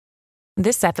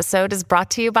This episode is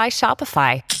brought to you by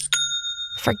Shopify.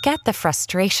 Forget the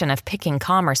frustration of picking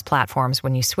commerce platforms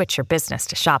when you switch your business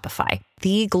to Shopify,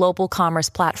 the global commerce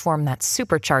platform that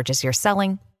supercharges your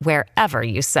selling wherever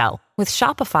you sell. With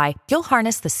Shopify, you'll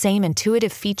harness the same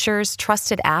intuitive features,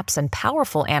 trusted apps, and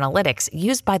powerful analytics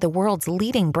used by the world's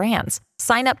leading brands.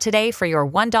 Sign up today for your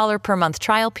 $1 per month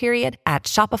trial period at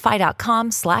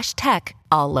shopify.com/tech,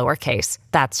 all lowercase.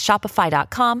 That's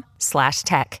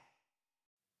shopify.com/tech.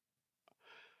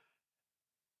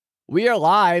 We are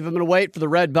live. I'm going to wait for the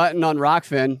red button on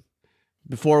Rockfin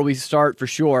before we start for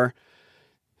sure.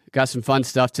 Got some fun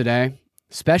stuff today.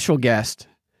 Special guest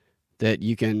that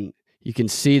you can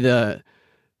see her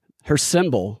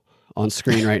symbol on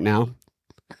screen right now.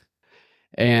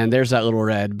 And there's that little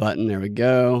red button. There we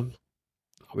go.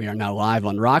 We are now live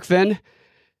on Rockfin.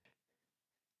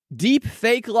 Deep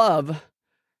fake love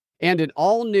and an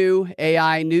all-new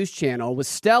AI news channel with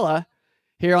Stella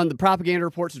here on the Propaganda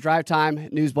Reports of Drive Time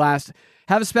News Blast.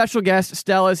 Have a special guest.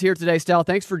 Stella is here today. Stella,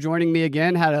 thanks for joining me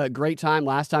again. Had a great time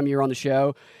last time you were on the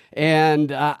show.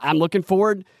 And I'm looking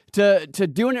forward to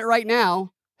doing it right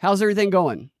now. How's everything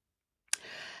going?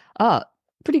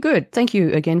 Pretty good. Thank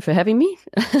you again for having me.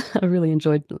 I really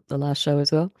enjoyed the last show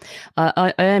as well.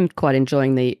 I am quite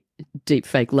enjoying the deep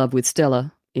fake love with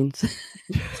Stella. Yeah,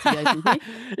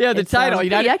 the title.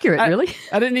 Pretty accurate, really.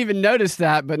 I didn't even notice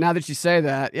that, but now that you say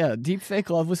that, yeah, deep fake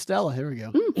love with Stella. Here we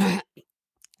go.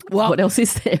 Well, what else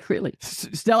is there, really?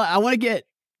 Stella, I want to get,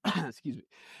 excuse me,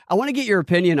 I want to get your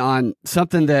opinion on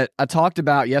something that I talked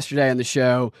about yesterday on the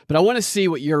show, but I want to see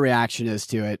what your reaction is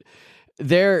to it.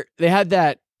 They had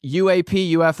that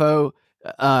UAP, UFO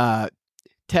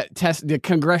test, the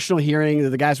congressional hearing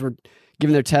that the guys were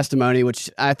giving their testimony,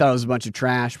 which I thought was a bunch of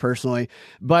trash personally.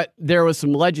 But there was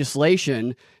some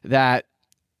legislation that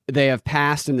they have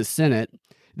passed in the Senate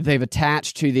that they've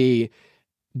attached to the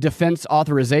Defense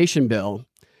Authorization Bill,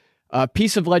 a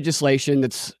piece of legislation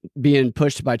that's being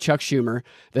pushed by Chuck Schumer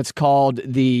that's called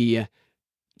the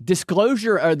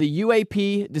Disclosure or the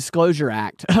UAP Disclosure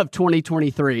Act of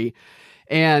 2023.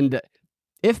 And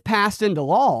if passed into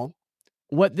law,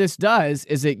 what this does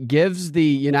is it gives the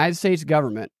United States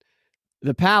government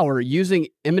the power, using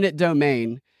eminent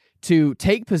domain, to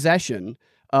take possession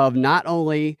of not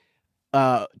only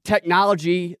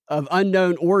technology of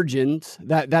unknown origins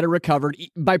that are recovered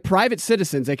by private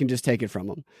citizens. They can just take it from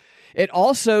them. It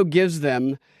also gives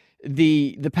them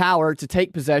the power to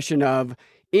take possession of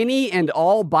any and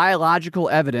all biological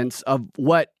evidence of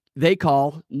what they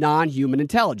call non-human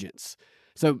intelligence.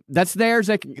 So that's theirs.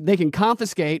 They can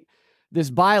confiscate this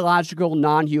biological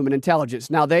non-human intelligence.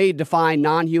 Now, they define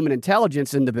non-human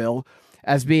intelligence in the bill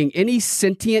as being any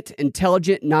sentient,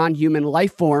 intelligent, non-human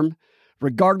life form,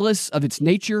 regardless of its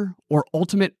nature or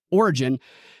ultimate origin.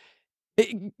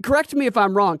 Correct me if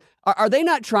I'm wrong. Are they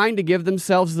not trying to give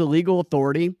themselves the legal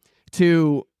authority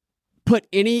to put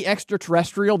any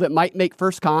extraterrestrial that might make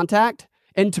first contact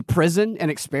into prison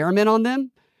and experiment on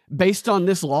them based on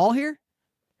this law here?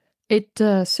 It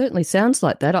certainly sounds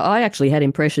like that. I actually had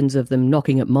impressions of them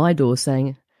knocking at my door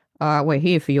saying, we're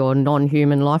here for your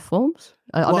non-human life forms.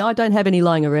 I mean, I don't have any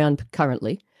lying around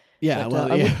currently. Yeah, but,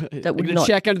 that would not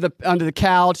check under the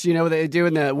couch. You know what they do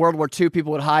in the World War II.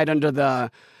 People would hide under the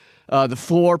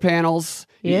floor panels.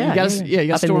 You got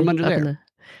to store them under there.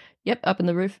 Up in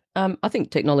the roof. I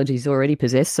think technology's already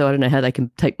possessed, so I don't know how they can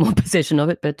take more possession of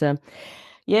it. But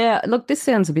yeah, look, this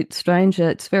sounds a bit strange.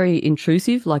 It's very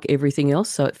intrusive, like everything else,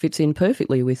 so it fits in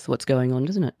perfectly with what's going on,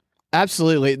 doesn't it?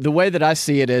 Absolutely. The way that I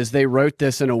see it is they wrote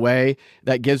this in a way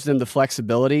that gives them the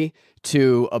flexibility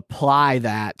to apply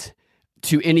that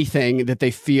to anything that they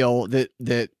feel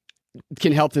that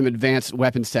can help them advance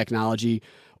weapons technology,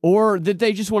 or that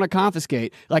they just want to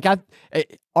confiscate. Like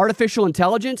artificial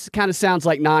intelligence kind of sounds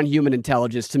like non-human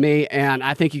intelligence to me, and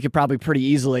I think you could probably pretty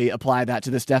easily apply that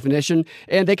to this definition.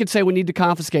 And they could say we need to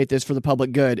confiscate this for the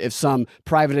public good if some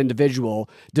private individual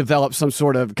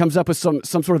comes up with some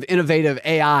sort of innovative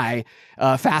AI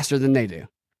faster than they do.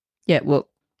 Yeah, well,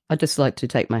 I'd just like to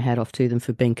take my hat off to them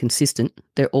for being consistent.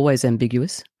 They're always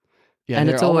ambiguous. Yeah, and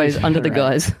it's always under the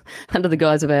guise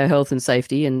of our health and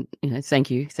safety. And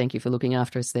thank you for looking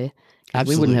after us there.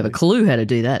 We wouldn't have a clue how to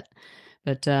do that.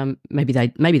 But maybe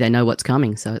they know what's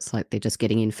coming, so it's like they're just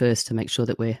getting in first to make sure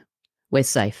that we're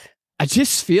safe. I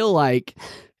just feel like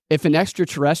if an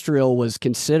extraterrestrial was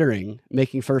considering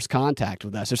making first contact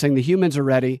with us, they're saying the humans are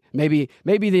ready, maybe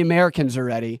the Americans are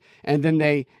ready, and then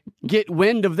they get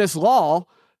wind of this law,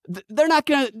 they're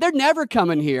never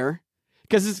coming here.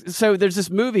 So there's this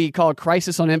movie called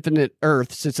Crisis on Infinite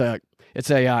Earths. It's a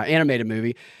animated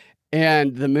movie,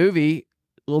 and the movie,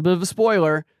 a little bit of a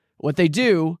spoiler, what they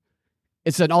do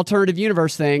it's an alternative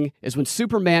universe thing, is when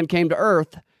Superman came to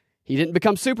Earth, he didn't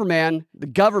become Superman. The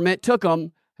government took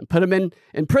him and put him in,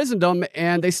 imprisoned him,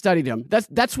 and they studied him.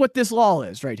 That's what this law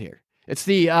is right here. It's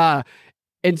the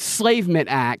Enslavement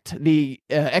Act, the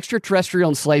Extraterrestrial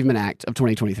Enslavement Act of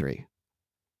 2023.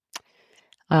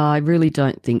 I really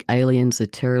don't think aliens are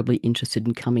terribly interested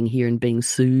in coming here and being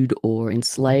sued or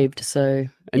enslaved. So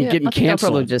getting I think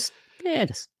canceled. I'll probably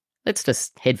let's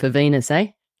just head for Venus, eh?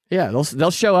 Yeah,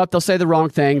 they'll show up, they'll say the wrong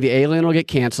thing, the alien will get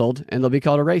canceled, and they'll be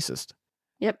called a racist.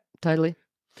 Yep, totally.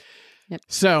 Yep.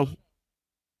 So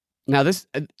now this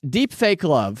deep fake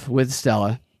love with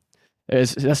Stella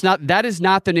that is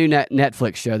not the new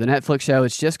Netflix show. The Netflix show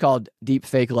is just called Deep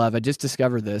Fake Love. I just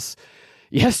discovered this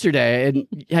yesterday, and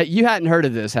you hadn't heard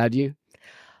of this, had you?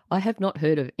 I have not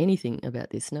heard of anything about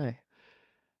this, no.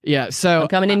 Yeah, so... I'm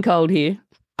coming in cold here.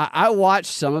 I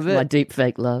watched some of it. My deep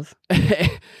fake love.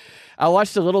 I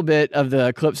watched a little bit of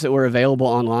the clips that were available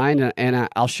online, and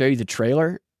I'll show you the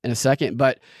trailer in a second,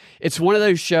 but it's one of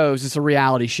those shows, it's a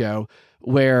reality show,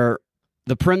 where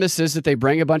the premise is that they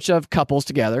bring a bunch of couples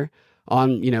together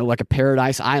on, like a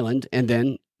paradise island, and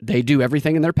then they do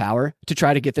everything in their power to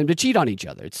try to get them to cheat on each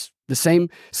other. It's the same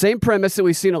premise that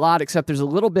we've seen a lot, except there's a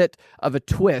little bit of a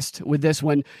twist with this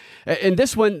one. In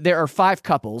this one, there are 5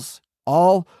 couples,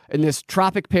 all in this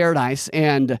tropic paradise,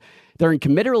 and they're in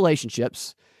committed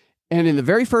relationships. And in the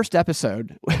very first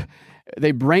episode,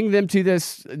 they bring them to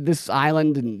this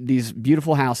island and these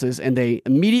beautiful houses, and they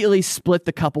immediately split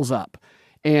the couples up.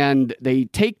 And they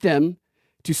take them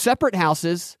to separate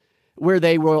houses where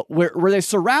they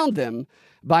surround them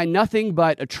by nothing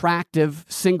but attractive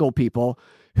single people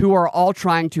who are all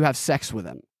trying to have sex with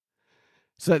them.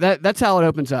 So that's how it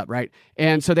opens up, right?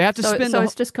 And so they have to spend... So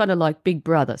it's just kind of like Big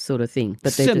Brother sort of thing.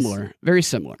 But similar, very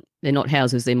similar. They're not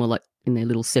houses, they're more like in their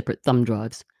little separate thumb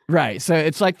drives. Right. So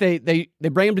it's like they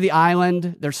bring them to the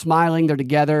island, they're smiling, they're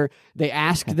together, they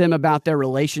ask them about their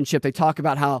relationship, they talk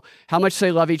about how much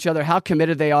they love each other, how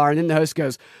committed they are, and then the host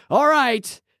goes, all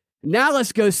right, now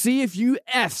let's go see if you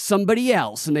F somebody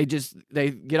else. And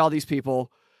they get all these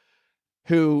people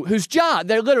whose job,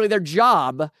 their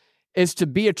job is to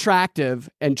be attractive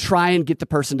and try and get the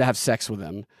person to have sex with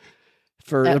them.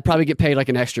 They'll probably get paid like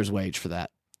an extra's wage for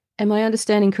that. Am I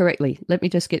understanding correctly? Let me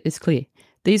just get this clear.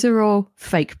 These are all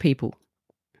fake people.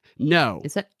 No.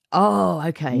 Is that? Oh,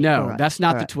 okay. No, right. That's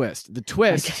not the twist. The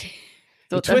twist. Okay.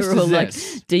 The twist is like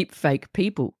this. Deep fake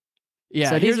people.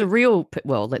 Yeah. So these are real.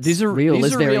 Well, these are real.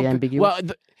 Is very ambiguous.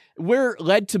 Well, we're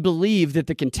led to believe that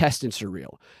the contestants are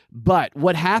real, but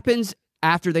what happens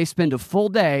after they spend a full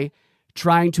day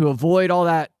trying to avoid all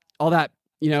that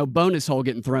bonus hole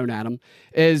getting thrown at them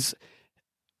is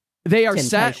they are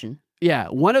Temptation. Yeah,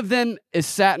 one of them is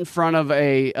sat in front of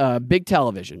a big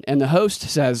television, and the host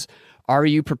says, "Are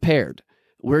you prepared?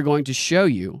 We're going to show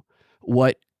you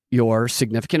what your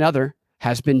significant other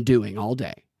has been doing all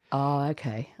day." Oh,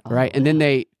 okay. Oh, right, and then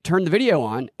they turn the video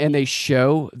on, and they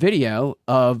show video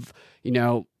of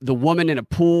the woman in a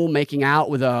pool making out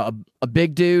with a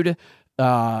big dude.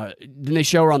 Then they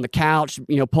show her on the couch,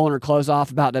 pulling her clothes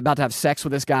off, about to have sex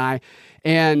with this guy,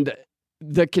 and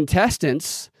the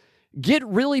contestants get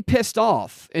really pissed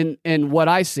off in what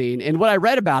I've seen and what I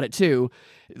read about it too,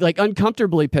 like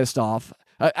uncomfortably pissed off.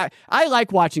 I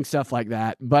like watching stuff like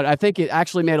that, but I think it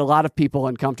actually made a lot of people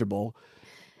uncomfortable.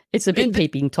 It's a bit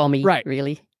peeping Tommy, right?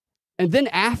 Really. And then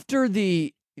after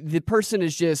the person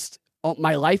is just, "Oh,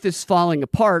 my life is falling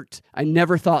apart. I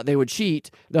never thought they would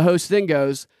cheat." The host then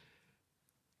goes,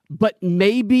 "But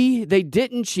maybe they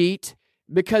didn't cheat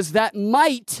because that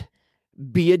might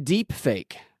be a deep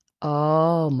fake."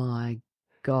 Oh my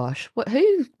gosh! What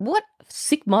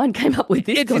sick mind came up with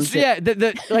this concept? Yeah,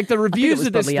 the reviews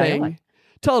of this thing. AI.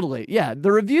 Totally, yeah.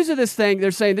 The reviews of this thing,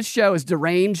 they're saying this show is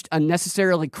deranged,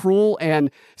 unnecessarily cruel, and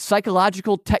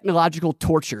psychological, technological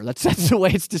torture. That's the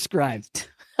way it's described.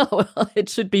 Oh, well, it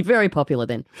should be very popular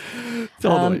then.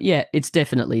 Totally. Yeah, it's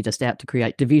definitely just out to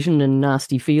create division and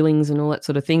nasty feelings and all that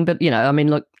sort of thing. But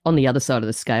look, on the other side of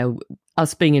the scale,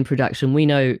 us being in production, we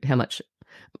know how much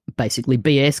basically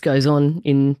BS goes on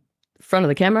in front of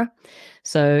the camera.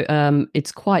 So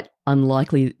it's quite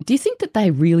unlikely. Do you think that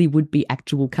they really would be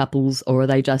actual couples, or are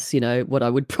they just, what I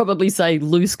would probably say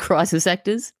loose crisis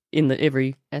actors in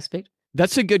every aspect?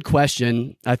 That's a good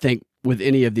question, I think, with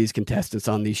any of these contestants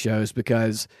on these shows,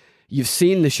 because you've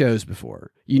seen the shows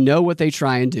before. You know what they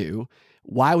try and do.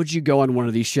 Why would you go on one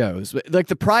of these shows? Like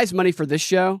the prize money for this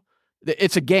show,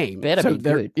 it's a game. Better be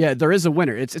good. Yeah, there is a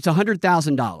winner. It's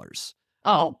 $100,000.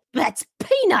 Oh, that's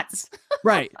peanuts.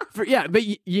 Right. But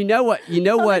you know what?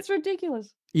 That's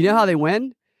ridiculous. You know how they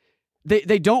win?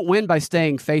 They don't win by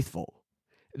staying faithful.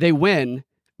 They win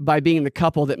by being the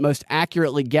couple that most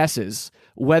accurately guesses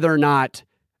whether or not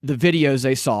the videos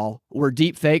they saw were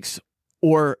deep fakes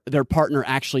or their partner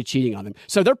actually cheating on them.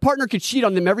 So their partner could cheat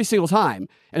on them every single time,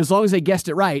 and as long as they guessed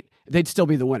it right, they'd still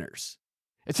be the winners.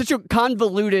 It's such a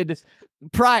convoluted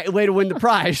way to win the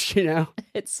prize, you know?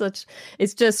 It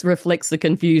just reflects the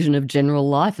confusion of general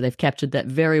life. They've captured that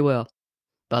very well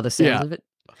by the sounds of it.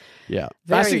 Yeah.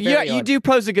 Very You do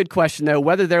pose a good question, though,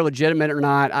 whether they're legitimate or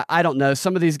not. I don't know.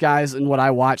 Some of these guys in what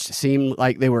I watched seemed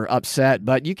like they were upset,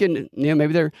 but you can,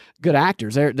 maybe they're good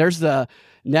actors. There's the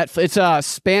Netflix. It's a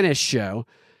Spanish show,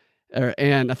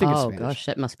 and I think it's Spanish. Oh, gosh,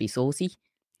 that must be saucy.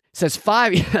 It says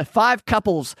five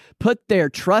couples put their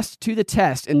trust to the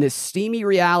test in this steamy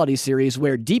reality series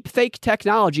where deepfake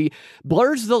technology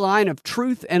blurs the line of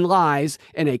truth and lies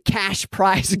in a cash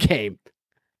prize game.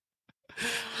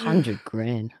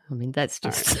 $100,000. I mean, that's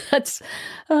just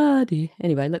oh dear.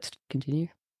 Anyway, let's continue.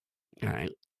 All right,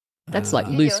 that's like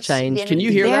loose change. Can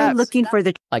you hear that? They're looking for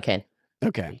the. I can.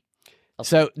 Okay,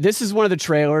 so this is one of the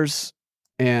trailers,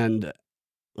 and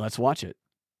let's watch it.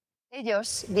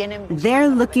 They're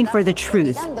looking for the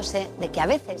truth,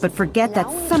 but forget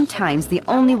that sometimes the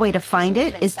only way to find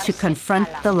it is to confront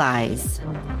the lies.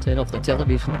 Turn off the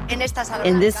television.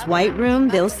 In this white room,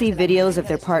 they'll see videos of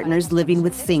their partners living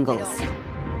with singles.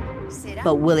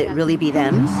 But will it really be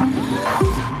them?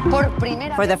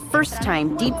 For the first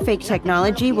time, deepfake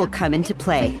technology will come into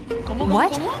play.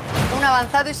 What?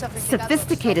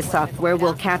 Sophisticated software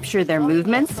will capture their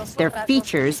movements, their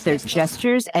features, their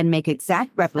gestures, and make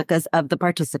exact replicas of the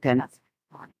participants.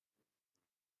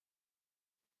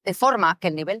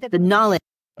 The knowledge.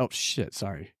 Oh, shit,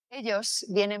 sorry.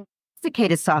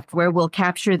 Sophisticated software will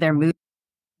capture their movements,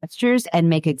 gestures, and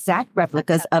make exact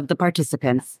replicas of the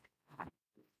participants.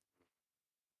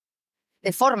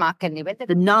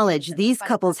 The knowledge these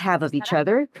couples have of each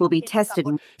other will be tested.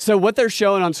 So what they're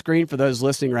showing on screen for those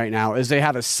listening right now is they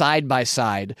have a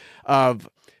side-by-side of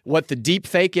what the deep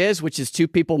fake is, which is two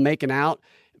people making out,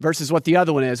 versus what the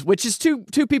other one is, which is two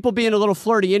people being a little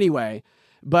flirty anyway.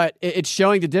 But it's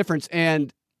showing the difference.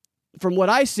 And from what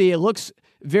I see, it looks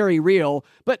very real.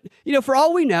 But, for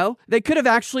all we know, they could have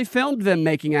actually filmed them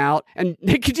making out, and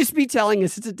they could just be telling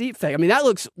us it's a deep fake. I mean, that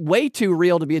looks way too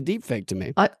real to be a deep fake to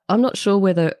me. I'm not sure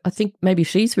whether, I think maybe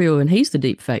she's real and he's the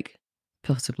deep fake,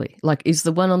 possibly. Like, is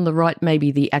the one on the right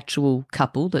maybe the actual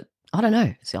couple that, I don't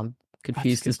know. So I'm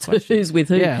confused as to who's with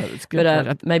who. Yeah, that's good.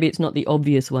 But maybe it's not the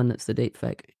obvious one that's the deep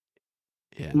fake.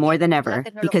 Yeah. More than ever,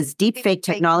 because deepfake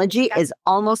technology is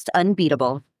almost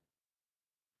unbeatable.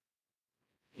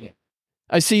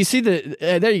 I see. You see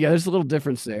there you go. There's a little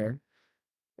difference there.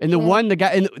 And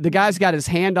the guy's got his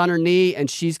hand on her knee, and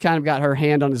she's kind of got her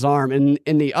hand on his arm. And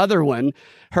in the other one,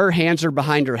 her hands are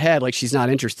behind her head, like she's not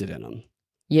interested in him.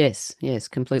 Yes,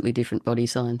 completely different body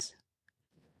signs.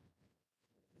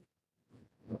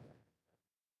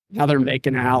 Now they're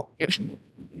making out.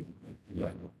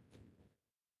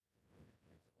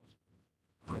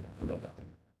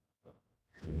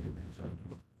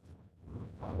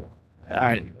 All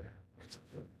right.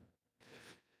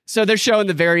 So they're showing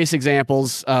the various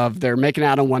examples of they're making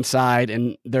out on one side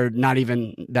and they're not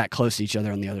even that close to each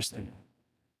other on the other side.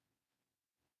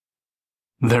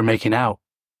 They're making out.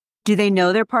 Do they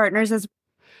know their partners as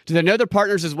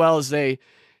well as they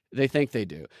think they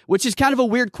do? Which is kind of a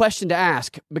weird question to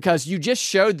ask, because you just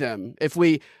showed them, if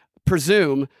we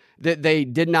presume that they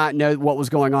did not know what was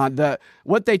going on.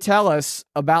 What they tell us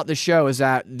about the show is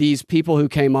that these people who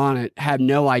came on it had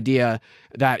no idea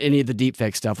that any of the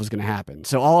deepfake stuff was going to happen.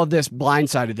 So all of this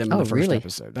blindsided them in the first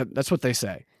episode. That's what they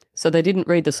say. So they didn't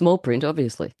read the small print,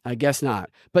 obviously. I guess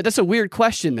not. But that's a weird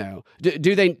question, though.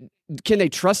 Can they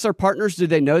trust their partners? Do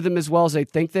they know them as well as they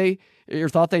think or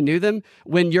thought they knew them?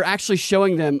 When you're actually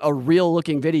showing them a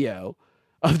real-looking video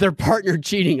of their partner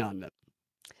cheating on them.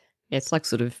 Yeah, it's like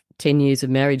sort of 10 years of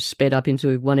marriage sped up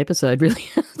into one episode, really.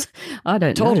 I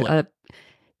don't know.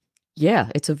 Yeah,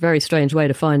 it's a very strange way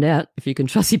to find out if you can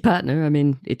trust your partner. I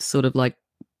mean, it's sort of like,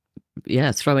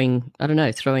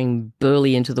 throwing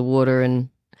burley into the water and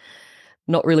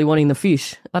not really wanting the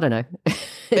fish. I don't know.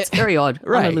 It's very odd.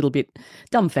 Right. I'm a little bit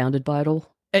dumbfounded by it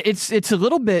all. It's a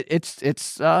little bit, it's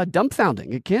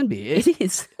dumbfounding. It can be. It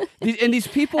is. And these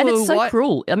people and it's so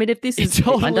cruel. I mean, if this is,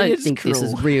 totally I don't think cruel. This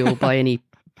is real by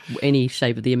any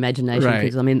shape of the imagination. Right.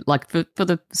 Because I mean, like for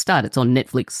the start, it's on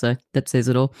Netflix, so that says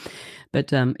it all.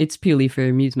 But it's purely for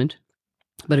amusement.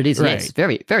 But it is, yes,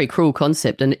 very, very cruel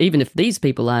concept. And even if these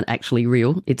people aren't actually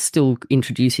real, it's still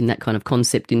introducing that kind of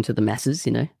concept into the masses,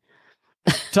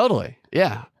 Totally,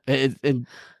 yeah. If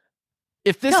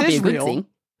this Can't be is a good real, thing.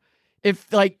 if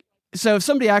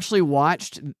somebody actually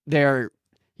watched their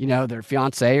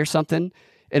fiance or something,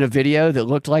 in a video that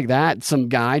looked like that. Some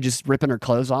guy just ripping her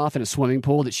clothes off in a swimming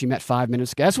pool that she met 5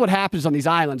 minutes ago. That's what happens on these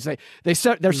islands. They're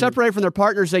separated from their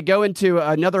partners. They go into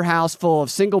another house full of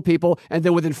single people, and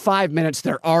then within 5 minutes,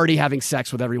 they're already having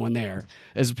sex with everyone there,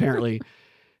 is apparently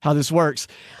how this works.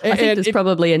 I think there's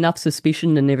probably enough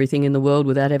suspicion and everything in the world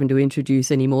without having to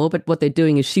introduce any more. But what they're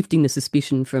doing is shifting the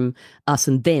suspicion from us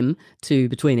and them to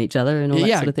between each other and all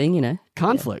that sort of thing, you know.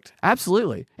 Conflict. Yeah.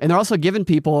 Absolutely. And they're also giving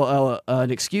people an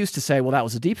excuse to say, well, that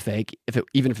was a deep fake,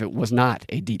 even if it was not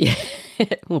a deep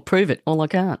fake. Well, prove it. Well, I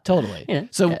can't. Totally. You know,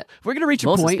 so we're going to reach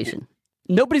more a point. Suspicion.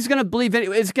 Nobody's going to believe it.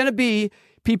 It's going to be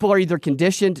people are either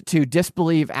conditioned to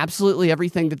disbelieve absolutely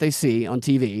everything that they see on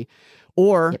TV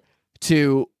or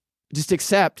to just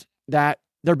accept that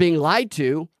they're being lied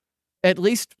to at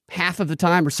least half of the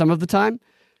time or some of the time.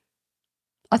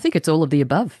 I think it's all of the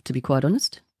above, to be quite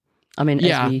honest. I mean,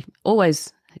 as we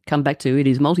always come back to, it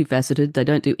is multifaceted. They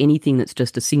don't do anything that's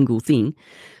just a single thing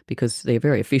because they're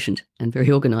very efficient and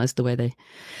very organised the way they,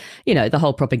 you know, the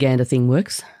whole propaganda thing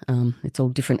works. It's all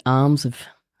different arms of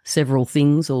several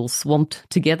things all swamped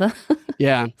together.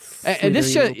 Yeah. And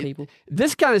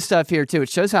this kind of stuff here too, it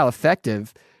shows how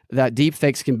effective that deep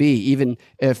fakes can be, even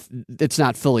if it's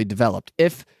not fully developed.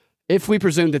 If we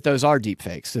presume that those are deep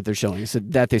fakes that they're showing us,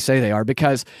 that they say they are,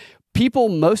 because people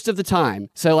most of the time,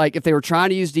 so like if they were trying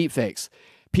to use deep fakes,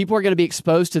 people are going to be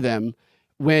exposed to them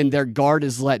when their guard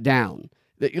is let down.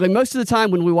 Like most of the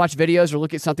time when we watch videos or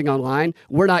look at something online,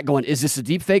 we're not going, is this a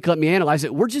deep fake? Let me analyze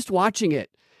it. We're just watching it.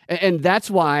 And that's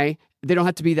why they don't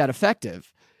have to be that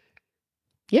effective.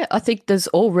 Yeah, I think there's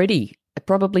already,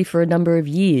 probably for a number of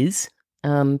years,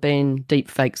 been deep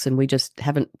fakes, and we just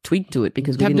haven't twigged to it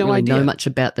because we didn't really know much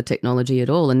about the technology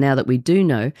at all. And now that we do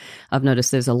know, I've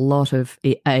noticed there's a lot of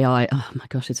AI. Oh my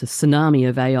gosh, it's a tsunami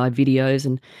of AI videos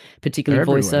and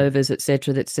particularly voiceovers,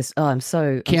 etc. That's just I'm so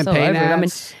over it. I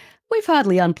mean, we've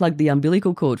hardly unplugged the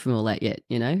umbilical cord from all that yet.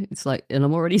 You know, it's like, and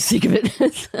I'm already sick of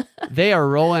it. They are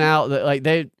rolling out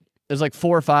there's like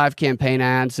 4 or 5 campaign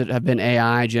ads that have been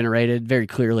AI generated, very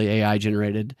clearly AI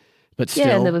generated. But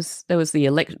still, and there was the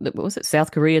election. What was it?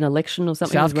 South Korean election or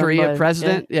something? South Korea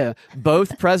president. Yeah.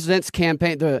 Both presidents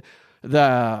campaign.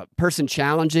 The person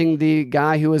challenging the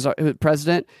guy who was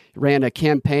president ran a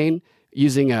campaign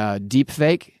using a deep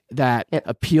fake that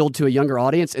appealed to a younger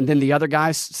audience, and then the other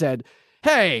guy said,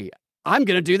 "Hey, I'm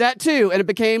going to do that too," and it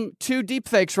became 2 deep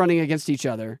fakes running against each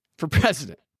other for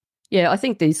president. Yeah, I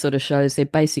think these sort of shows, they're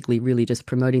basically really just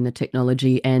promoting the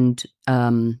technology and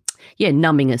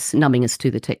numbing us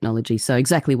to the technology. So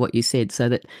exactly what you said, so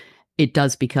that it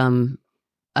does become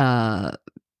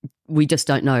we just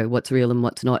don't know what's real and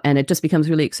what's not, and it just becomes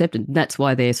really accepted. That's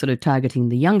why they're sort of targeting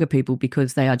the younger people,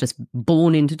 because they are just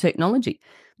born into technology.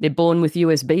 They're born with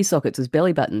USB sockets as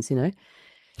belly buttons, you know.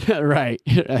 Right.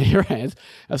 You're right.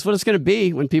 That's what it's going to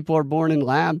be when people are born in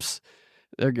labs.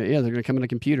 They're going to come into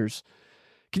computers.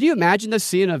 Can you imagine this,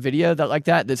 seeing a video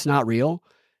that's not real?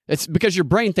 It's because your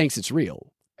brain thinks it's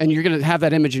real, and you're going to have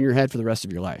that image in your head for the rest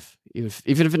of your life, even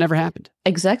if it never happened.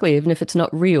 Exactly. Even if it's not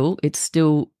real, it's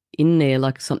still in there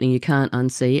like something you can't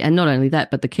unsee. And not only that,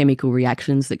 but the chemical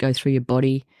reactions that go through your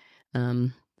body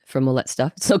from all that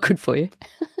stuff. It's not good for you.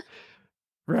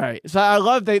 Right. So I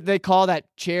love they call that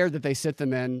chair that they sit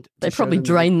them in. They probably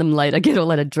drain them later, get all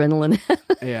that adrenaline.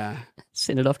 Yeah.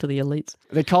 Send it off to the elites.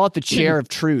 They call it the chair of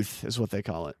truth is what they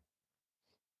call it.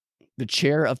 The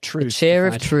chair of truth. The chair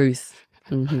of truth.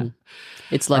 Mm-hmm.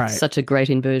 It's like such a great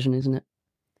inversion, isn't it?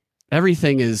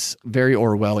 Everything is very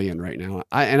Orwellian right now.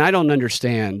 I don't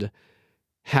understand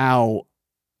how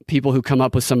people who come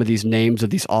up with some of these names of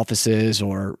these offices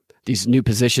or these new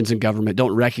positions in government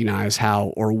don't recognize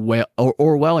how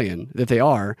Orwellian that they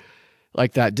are,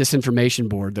 like that disinformation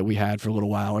board that we had for a little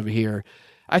while over here.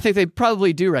 I think they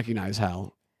probably do recognize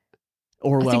how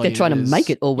Orwellian I think they're trying to make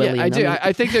it Orwellian. Yeah, I do.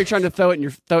 I think they're trying to throw it in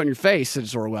your face that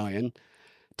it's Orwellian.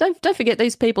 Don't forget,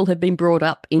 these people have been brought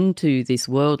up into this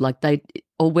world. Like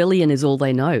Orwellian is all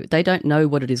they know. They don't know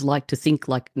what it is like to think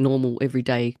like normal,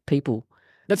 everyday people.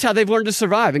 That's how they've learned to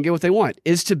survive and get what they want,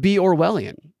 is to be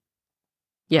Orwellian.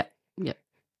 Yeah, yeah.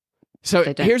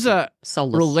 So here's a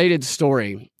related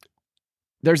story.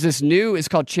 There's this it's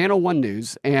called Channel 1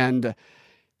 News, and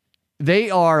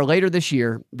they are, later this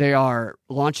year, they are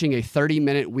launching a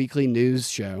 30-minute weekly news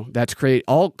show that's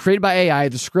all created by AI.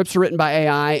 The scripts are written by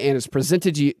AI and is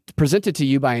presented to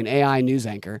you by an AI news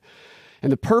anchor.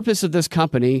 And the purpose of this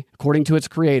company, according to its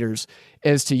creators,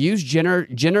 is to use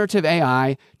generative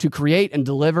AI to create and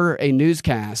deliver a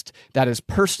newscast that is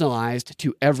personalized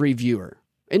to every viewer,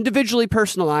 individually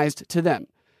personalized to them.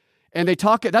 And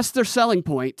that's their selling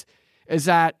point, is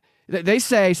that they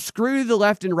say, screw the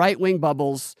left and right-wing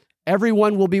bubbles.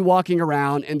 everyone will be walking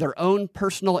around in their own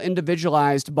personal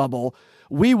individualized bubble.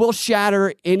 We will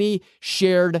shatter any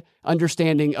shared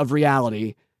understanding of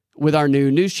reality with our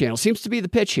new news channel. Seems to be the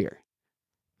pitch here.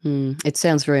 It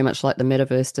sounds very much like the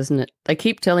metaverse, doesn't it? They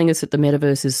keep telling us that the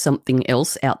metaverse is something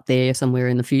else out there somewhere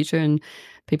in the future, and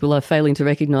people are failing to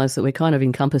recognize that we're kind of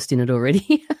encompassed in it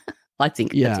already. I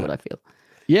think that's what I feel.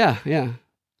 Yeah.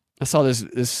 I saw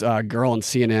this girl on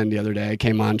CNN the other day,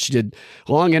 came on. She did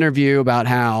a long interview about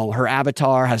how her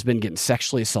avatar has been getting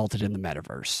sexually assaulted in the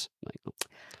metaverse.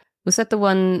 Was that the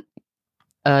one,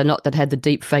 not that had the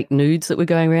deep fake nudes that were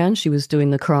going around? She was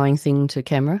doing the crying thing to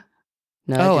camera?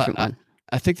 No, a different one.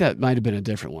 I think that might have been a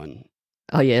different one.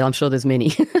 Oh, yeah, I'm sure there's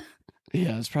many.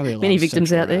 Yeah, there's probably a lot many of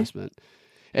victims out harassment.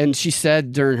 And she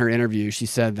said during her interview, she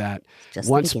said that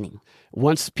once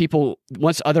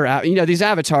other, these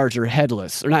avatars are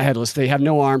headless. They're not headless. They have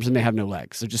no arms and they have no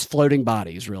legs. They're just floating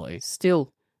bodies, really.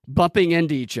 Still. Bumping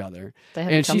into each other.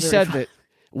 And she said that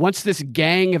once this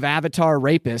gang of avatar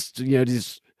rapists,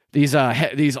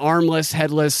 these armless,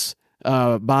 headless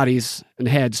bodies and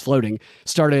heads floating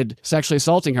started sexually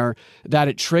assaulting her, that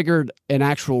it triggered an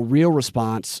actual real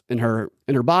response in her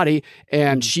body,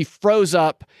 and she froze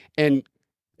up, and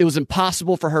it was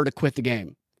impossible for her to quit the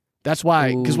game. That's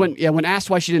why, because when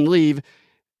asked why she didn't leave,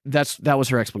 that was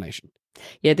her explanation.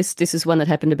 Yeah, this is one that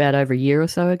happened about over a year or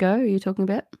so ago. Are you talking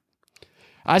about?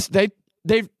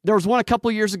 There was one a couple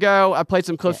of years ago. I played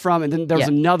some clips from, and then there was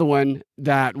another one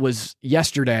that was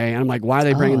yesterday, and I'm like, why are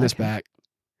they bringing this back?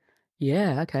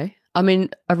 Yeah, okay. I mean,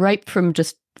 a rape from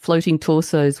just floating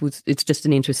torsos it's just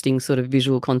an interesting sort of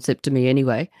visual concept to me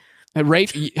anyway. And rape,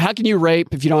 how can you rape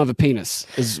if you don't have a penis,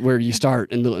 is where you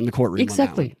start in the courtroom.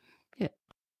 Exactly. Yeah.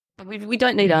 We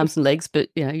don't need arms and legs, but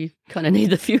you kind of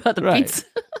need a few other bits.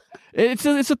 It's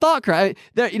a thought crime.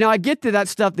 I get to that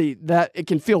stuff that it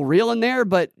can feel real in there,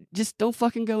 but just don't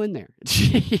fucking go in there.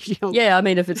 Yeah, I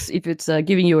mean, if it's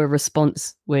giving you a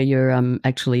response where you're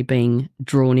actually being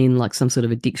drawn in like some sort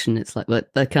of addiction, it's like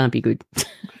that can't be good.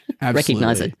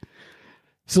 Recognize it.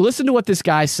 So listen to what this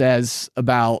guy says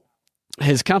about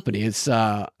his company. It's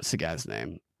the guy's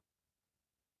name.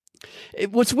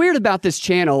 What's weird about this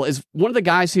channel is one of the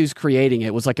guys who's creating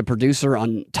it was like a producer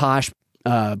on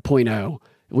Tosh.0,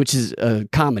 which is a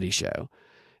comedy show.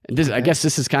 And I guess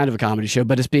this is kind of a comedy show,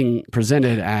 but it's being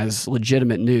presented as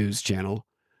legitimate news channel.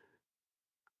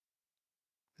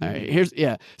 All right,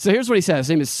 So here's what he says. His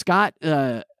name is Scott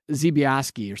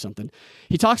Zibiaski or something.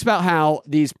 He talks about how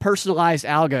these personalized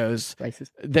algos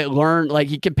that learn, like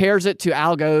he compares it to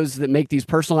algos that make these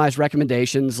personalized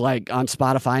recommendations like on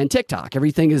Spotify and TikTok.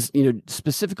 Everything is,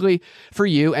 specifically for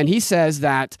you. And he says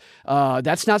that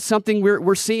that's not something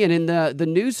we're seeing in the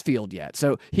news field yet.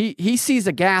 So he sees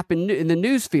a gap in the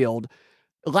news field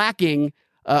lacking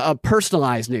a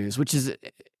personalized news, which is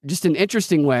just an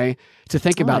interesting way to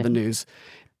think about the news.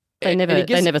 They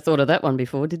never thought of that one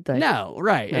before, did they? No,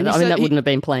 right. And that wouldn't have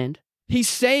been planned. He's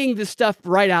saying the stuff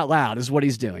right out loud is what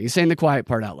he's doing. He's saying the quiet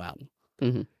part out loud.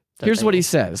 Mm-hmm. Here's what he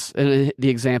says, and the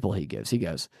example he gives. He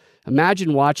goes,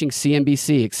 imagine watching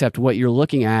CNBC, except what you're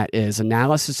looking at is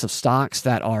analysis of stocks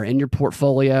that are in your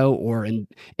portfolio or in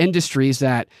industries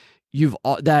that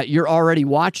you're already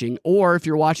watching, or if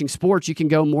you're watching sports, you can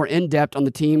go more in-depth on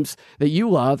the teams that you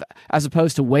love as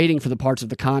opposed to waiting for the parts of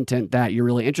the content that you're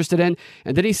really interested in.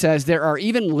 And then he says there are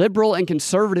even liberal and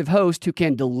conservative hosts who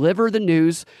can deliver the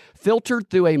news filtered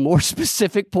through a more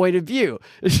specific point of view.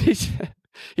 That's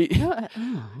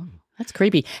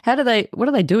creepy. What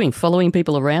are they doing? Following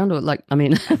people around, or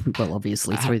well,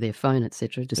 obviously through their phone,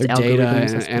 etc. Just their data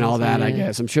and all that. Yeah. I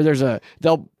guess I'm sure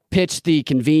they'll pitch the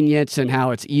convenience and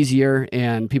how it's easier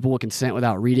and people will consent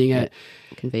without reading it.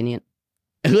 Convenient.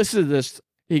 And listen to this.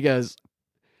 He goes,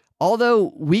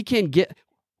 although we can give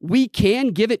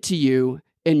it to you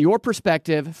in your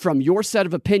perspective from your set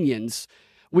of opinions,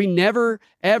 we never,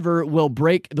 ever will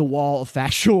break the wall of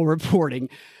factual reporting.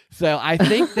 So I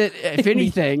think that if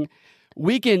anything,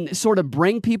 we can sort of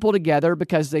bring people together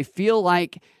because they feel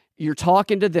like you're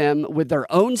talking to them with their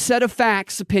own set of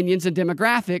facts, opinions, and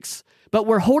demographics, but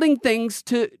we're holding things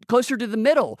closer to the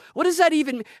middle. What does that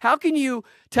even? How can you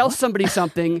tell somebody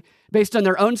something based on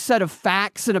their own set of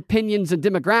facts and opinions and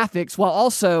demographics while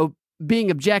also being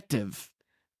objective?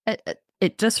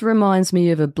 It just reminds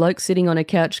me of a bloke sitting on a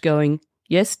couch going,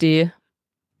 "Yes, dear."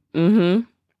 Mm-hmm.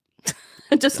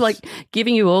 Just like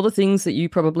giving you all the things that you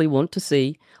probably want to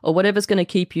see or whatever's going to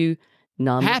keep you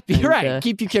numb. Happy, right.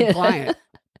 Keep you compliant.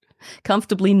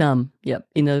 Comfortably numb. Yep.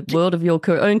 In a world of your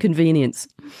own convenience.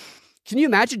 Can you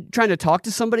imagine trying to talk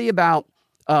to somebody about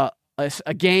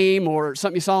a game or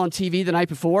something you saw on TV the night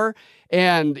before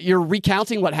and you're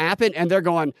recounting what happened and they're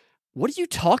going, what are you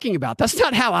talking about? That's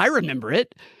not how I remember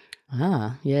it.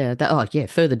 Ah, yeah.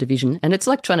 Further division. And it's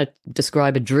like trying to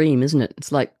describe a dream, isn't it?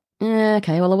 It's like,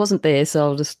 okay, well, I wasn't there, so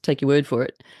I'll just take your word for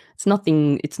it. It's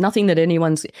nothing that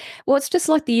anyone's... Well, it's just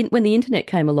like when the internet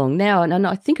came along now, and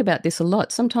I think about this a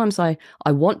lot. Sometimes I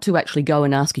want to actually go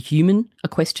and ask a human a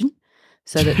question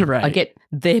so that right. I get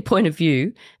their point of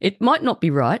view. It might not be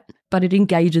right, but it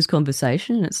engages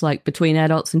conversation. And it's like between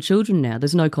adults and children now,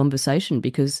 there's no conversation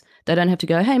because they don't have to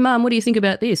go, hey, Mum, what do you think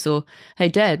about this? Or, hey,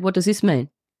 Dad, what does this mean?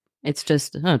 It's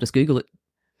just, just Google it.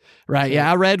 Right, so,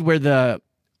 yeah, I read where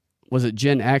was it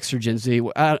Gen X or Gen Z?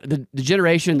 The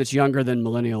generation that's younger than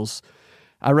millennials,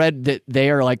 I read that they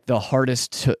are like the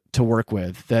hardest to work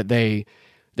with, that they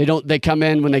come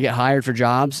in when they get hired for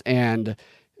jobs and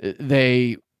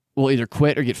they will either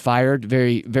quit or get fired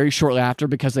very, very shortly after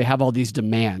because they have all these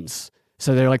demands.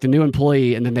 So they're like the new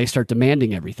employee and then they start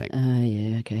demanding everything.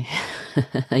 Yeah, okay.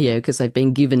 Yeah, because they've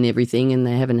been given everything and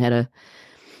they haven't had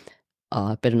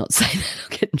I better not say that,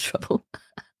 I'll get in trouble.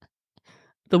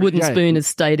 The wooden spoon has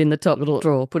stayed in the top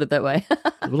drawer, put it that way.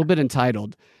 A little bit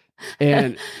entitled.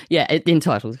 And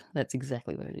entitled. That's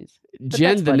exactly what it is.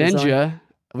 Jen the Ninja,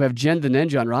 we have Jen the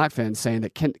Ninja on Rockfin saying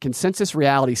that consensus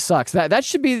reality sucks. That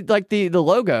should be like the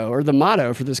logo or the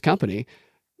motto for this company.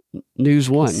 News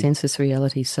One. Consensus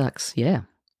reality sucks, yeah.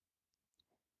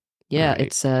 Yeah, right.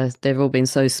 It's they've all been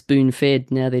so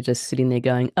spoon-fed, now they're just sitting there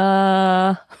going,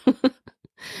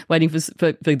 waiting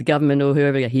for the government or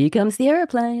whoever, here comes the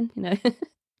airplane, you know.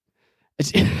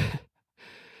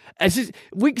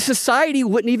 Society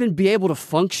wouldn't even be able to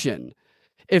function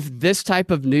if this type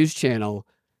of news channel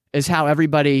is how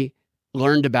everybody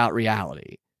learned about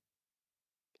reality.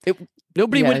 They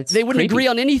wouldn't creepy. Agree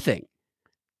on anything.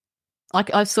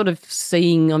 I'm sort of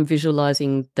I'm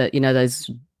visualizing that, those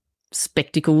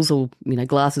spectacles or,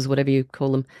 glasses, whatever you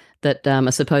call them, that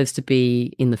are supposed to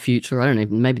be in the future. I don't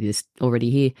know, maybe they're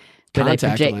already here.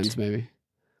 Contact lens, maybe.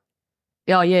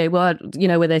 Oh, yeah, well,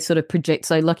 where they sort of project.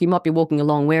 So, like, you might be walking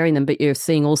along wearing them, but you're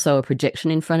seeing also a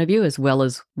projection in front of you as well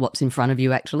as what's in front of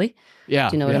you, actually. Yeah.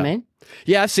 Do you know what I mean?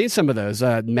 Yeah, I've seen some of those.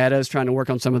 Meta's trying to work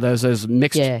on some of those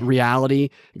mixed reality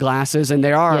glasses, and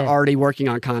they are already working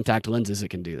on contact lenses that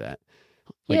can do that.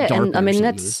 Like and I mean,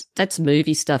 that's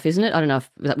movie stuff, isn't it? I don't know if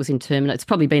that was in Terminator. It's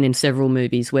probably been in several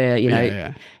movies where,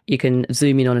 you can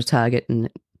zoom in on a target and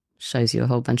it shows you a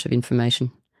whole bunch of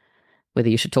information, whether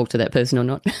you should talk to that person or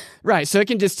not. Right. So it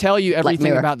can just tell you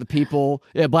everything about the people.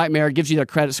 Yeah, Black Mirror gives you their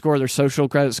credit score, their social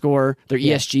credit score, their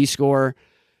ESG score.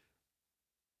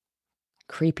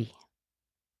 Creepy.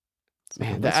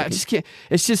 Man, I just can't.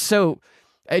 It's just so...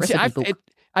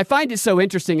 I find it so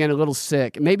interesting and a little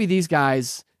sick. Maybe these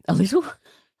guys... A little?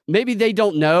 Maybe they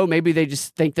don't know. Maybe they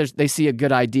just think they see a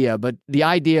good idea. But the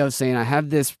idea of saying, I have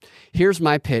this... Here's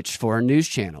my pitch for a news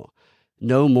channel.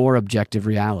 No more objective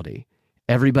reality.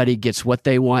 Everybody gets what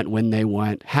they want, when they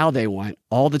want, how they want,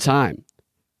 all the time.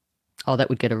 Oh, that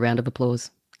would get a round of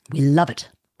applause. We love it.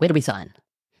 Where do we sign?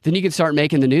 Then you could start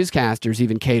making the newscasters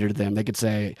even cater to them. They could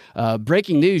say,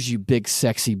 breaking news, you big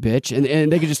sexy bitch.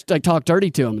 And they could just talk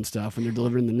dirty to them and stuff when they're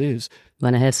delivering the news.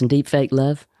 Want to have some deep fake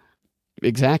love?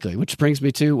 Exactly. Which brings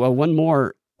me to one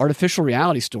more artificial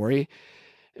reality story.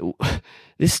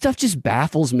 This stuff just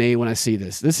baffles me when I see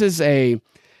this. This is an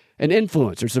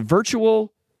influencer. It's a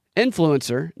virtual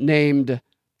influencer named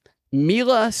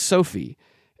Mila Sophie.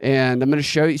 And I'm going to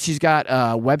show you, she's got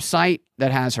a website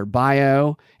that has her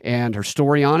bio and her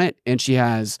story on it. And she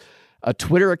has a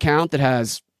Twitter account that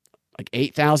has like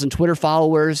 8,000 Twitter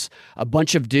followers, a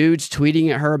bunch of dudes tweeting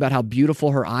at her about how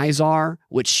beautiful her eyes are,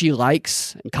 which she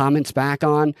likes and comments back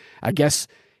on. I guess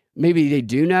maybe they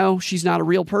do know she's not a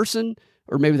real person,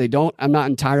 or maybe they don't. I'm not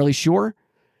entirely sure.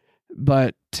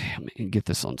 But let me get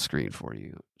this on screen for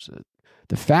you. So,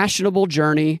 the fashionable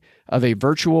journey of a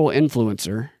virtual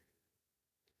influencer.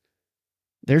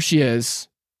 There she is.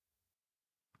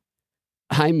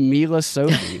 I'm Mila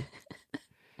Sophie.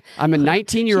 I'm a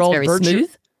 19-year-old virtual.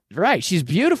 Smooth. Right. She's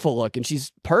beautiful looking.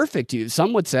 She's perfect,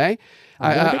 some would say.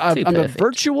 I'm a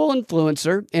virtual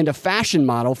influencer and a fashion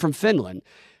model from Finland.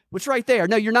 Which right there.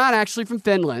 No, you're not actually from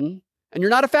Finland, and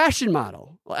you're not a fashion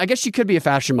model. Well, I guess you could be a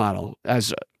fashion model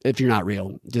if you're not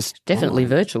real. Just definitely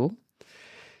virtual.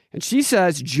 And she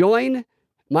says, join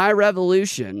my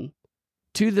revolution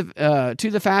to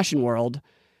the fashion world.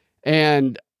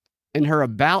 And in her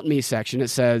About Me section, it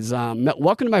says,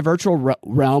 welcome to my virtual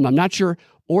realm. I'm not your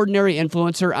ordinary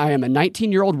influencer. I am a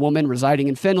 19-year-old woman residing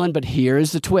in Finland, but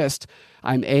here's the twist.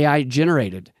 I'm AI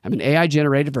generated. I'm an AI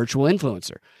generated virtual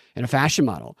influencer and a fashion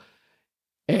model.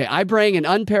 I bring an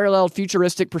unparalleled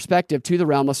futuristic perspective to the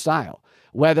realm of style.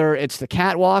 Whether it's the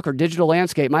catwalk or digital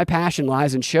landscape, my passion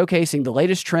lies in showcasing the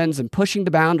latest trends and pushing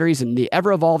the boundaries in the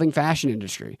ever-evolving fashion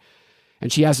industry.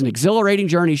 And she has an exhilarating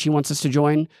journey she wants us to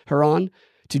join her on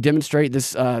to demonstrate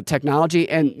this technology.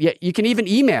 And yet you can even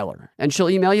email her, and she'll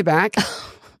email you back.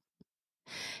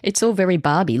 It's all very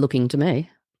Barbie looking to me.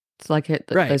 It's like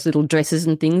those little dresses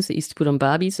and things that used to put on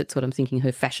Barbies. That's what I'm thinking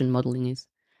her fashion modeling is.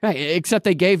 Right, except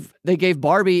they gave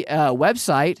Barbie a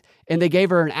website, and they gave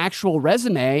her an actual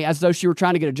resume as though she were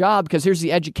trying to get a job, because here's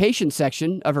the education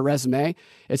section of her resume.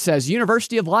 It says,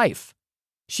 University of Life.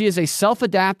 She is a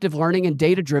self-adaptive learning and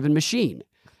data-driven machine.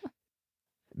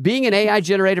 Being an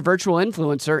AI-generated virtual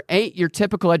influencer ain't your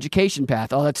typical education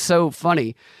path. Oh, that's so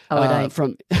funny. Oh, it ain't.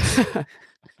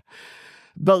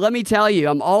 But let me tell you,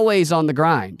 I'm always on the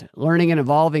grind, learning and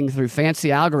evolving through fancy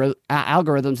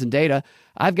algorithms and data.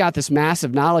 I've got this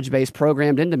massive knowledge base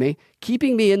programmed into me,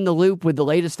 keeping me in the loop with the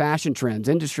latest fashion trends,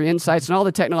 industry insights, and all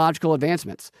the technological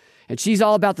advancements. And she's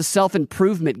all about the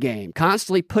self-improvement game,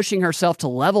 constantly pushing herself to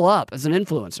level up as an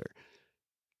influencer.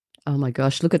 Oh my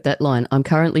gosh, look at that line. I'm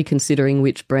currently considering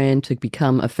which brand to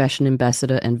become a fashion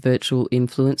ambassador and virtual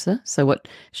influencer. So what,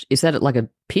 is that like a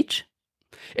pitch?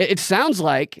 It sounds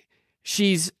like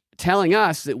she's telling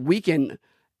us that we can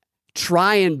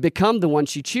try and become the one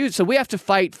she chooses. So we have to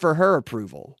fight for her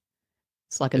approval.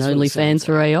 It's like an OnlyFans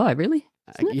for AI, really?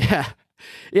 Yeah.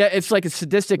 Yeah, it's like a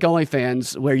sadistic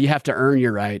OnlyFans where you have to earn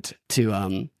your right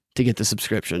to get the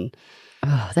subscription.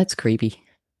 Oh, that's creepy.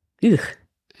 Ugh.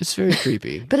 It's very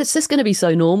creepy. But it's just going to be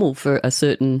so normal for a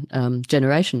certain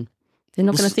generation. They're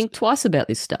not going to think twice about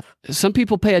this stuff. Some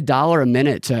people pay $1 a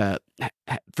minute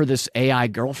for this AI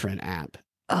girlfriend app.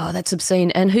 Oh, that's obscene.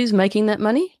 And who's making that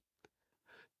money?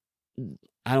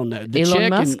 I don't know. Elon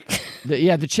Musk?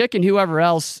 The chick and whoever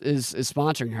else is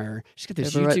sponsoring her. She's got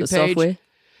this YouTube page. Software?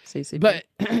 But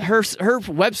her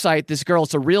website, this girl,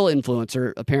 it's a real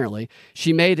influencer, apparently.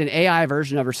 She made an AI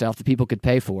version of herself that people could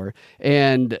pay for,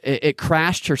 and it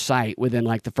crashed her site within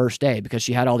like the first day because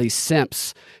she had all these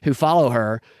simps who follow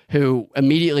her who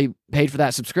immediately paid for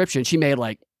that subscription. She made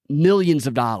like millions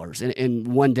of dollars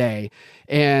in one day,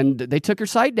 and they took her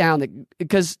site down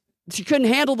because she couldn't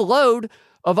handle the load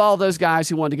of all those guys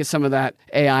who wanted to get some of that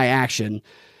AI action.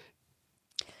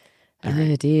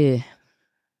 Oh, dear.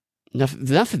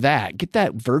 Enough of that. Get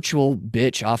that virtual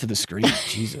bitch off of the screen.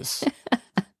 Jesus.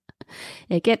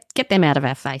 Yeah, get them out of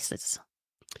our faces.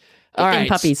 All right. Them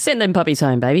puppies. Send them puppies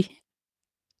home, baby.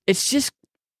 It's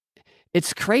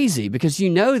crazy because you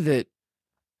know that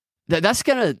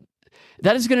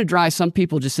is gonna drive some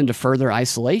people just into further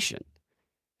isolation.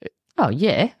 Oh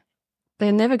yeah.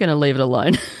 They're never gonna leave it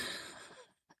alone.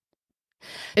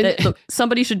 Look,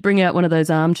 somebody should bring out one of those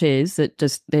armchairs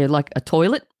they're like a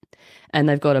toilet. And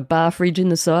they've got a bar fridge in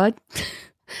the side,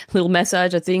 little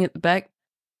massager thing at the back.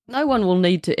 No one will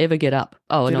need to ever get up.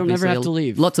 Oh, and they don't obviously ever have to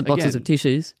leave. Lots of boxes of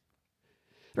tissues.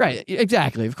 Right,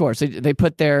 exactly. Of course, they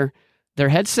put their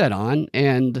headset on,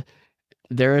 and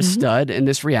they're a stud in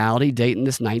this reality, dating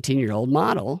this 19-year-old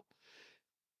model.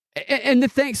 And the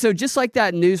thing, so just like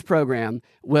that news program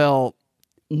will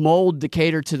mold to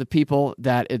cater to the people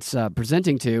that it's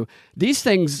presenting to, these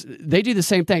things, they do the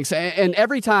same thing. So, and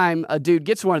every time a dude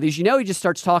gets one of these, he just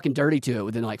starts talking dirty to it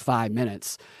within like 5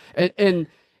 minutes. And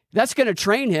that's going to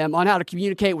train him on how to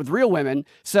communicate with real women.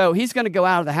 So he's going to go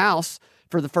out of the house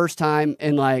for the first time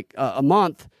in like a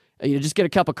month, just get a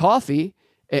cup of coffee,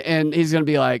 and he's going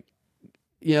to be like,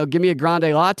 give me a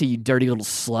grande latte, you dirty little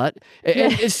slut.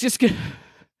 And it's just going to...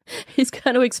 He's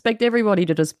going to expect everybody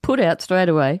to just put out straight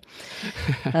away.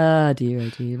 Oh, dear.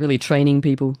 Really training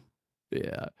people.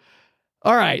 Yeah.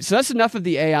 All right. So that's enough of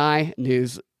the AI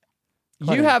news.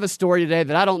 You have a story today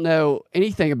that I don't know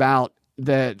anything about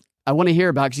that I want to hear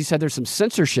about because you said there's some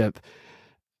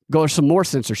some more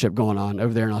censorship going on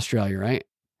over there in Australia, right?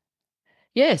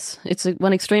 Yes. It's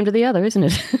one extreme to the other, isn't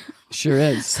it? Sure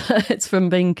is. So it's from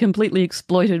being completely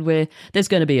exploited where there's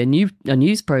going to be a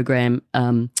news program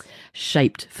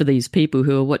shaped for these people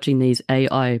who are watching these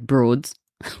AI broads.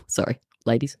 Sorry,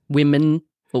 ladies, women,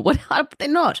 or what? They're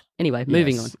not. Anyway,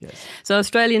 moving on. Yes. So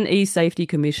Australian E-Safety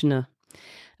Commissioner,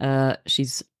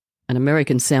 she's an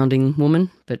American-sounding woman,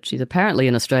 but she's apparently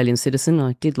an Australian citizen.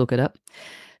 I did look it up.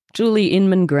 Julie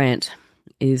Inman-Grant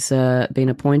is been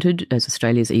appointed as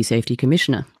Australia's E-Safety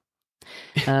Commissioner.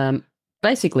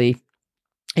 Basically,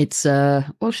 it's,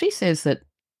 she says that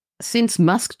since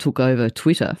Musk took over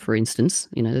Twitter, for instance,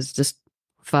 there's just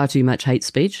far too much hate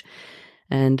speech,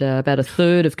 and about a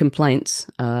third of complaints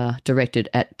are directed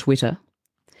at Twitter.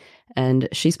 And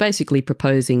she's basically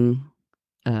proposing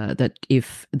that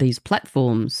if these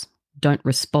platforms don't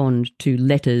respond to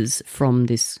letters from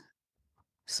this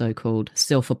so-called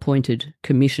self-appointed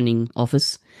commissioning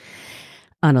office,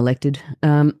 unelected,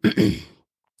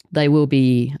 they will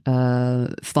be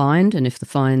fined, and if the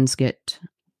fines get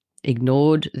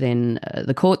ignored, then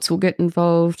the courts will get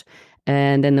involved,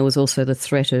 and then there was also the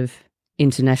threat of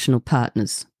international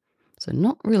partners. So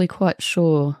not really quite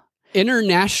sure.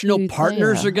 International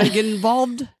partners are going to get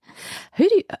involved?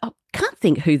 I can't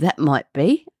think who that might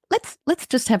be. Let's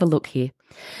just have a look here.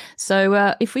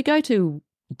 So if we go to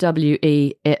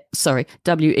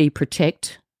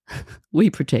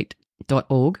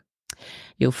weprotect.org,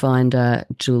 you'll find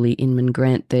Julie Inman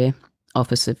Grant there,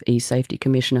 Office of E-Safety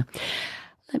Commissioner.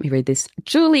 Let me read this.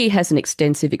 Julie has an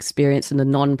extensive experience in the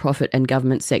non-profit and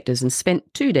government sectors and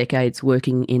spent 2 decades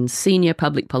working in senior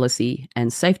public policy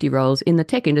and safety roles in the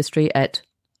tech industry at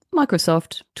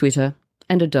Microsoft, Twitter,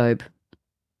 and Adobe.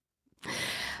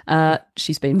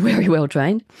 She's been very well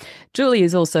trained. Julie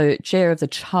is also chair of the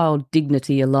Child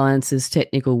Dignity Alliance's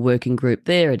technical working group.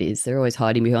 There it is. They're always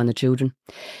hiding behind the children.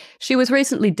 She was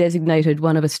recently designated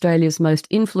one of Australia's most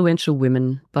influential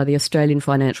women by the Australian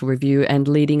Financial Review and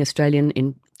leading Australian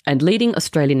in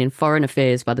foreign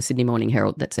affairs by the Sydney Morning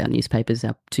Herald. That's our newspapers,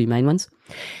 our 2 main ones.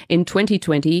 In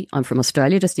 2020, I'm from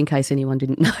Australia, just in case anyone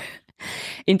didn't know.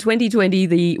 In 2020,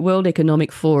 the World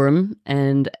Economic Forum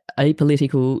and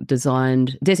Apolitical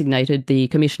designated the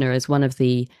commissioner as one of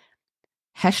the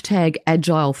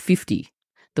 #Agile 50,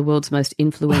 the world's most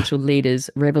influential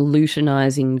leaders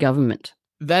revolutionising government.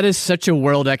 That is such a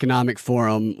World Economic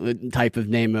Forum type of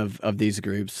name of these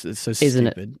groups. It's so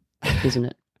stupid. Isn't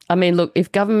it? I mean, look,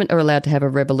 if government are allowed to have a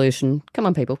revolution, come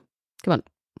on, people. Come on,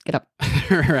 get up.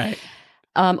 Right.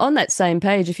 On that same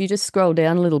page, if you just scroll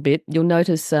down a little bit, you'll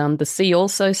notice the See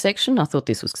Also section. I thought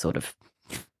this was sort of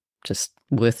just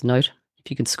worth note.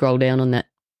 If you can scroll down on that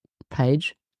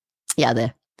page. Yeah,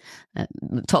 there.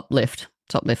 The top left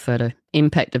photo.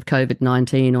 Impact of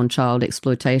COVID-19 on child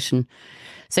exploitation,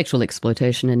 sexual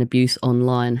exploitation and abuse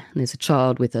online. And there's a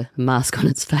child with a mask on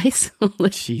its face.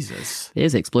 Jesus.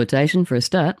 There's exploitation for a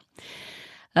start.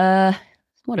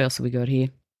 What else have we got here?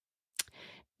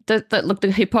 Look,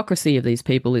 the hypocrisy of these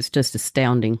people is just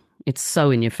astounding. It's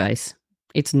so in your face.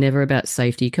 It's never about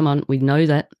safety. Come on, we know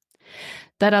that.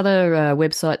 That other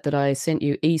website that I sent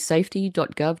you,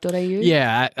 esafety.gov.au?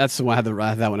 Yeah, that's the one. I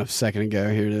had that one a second ago.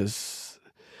 Here it is.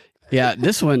 Yeah,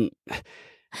 this one.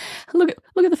 Look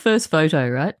at the first photo,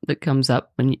 right, that comes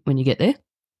up when you get there.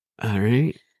 All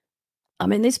right. I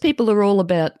mean, these people are all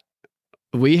about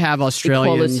we have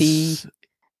Australians. Equality.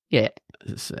 Yeah.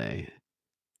 Let's say.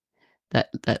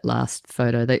 That last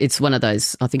photo, it's one of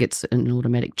those, I think it's an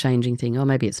automatic changing thing. Or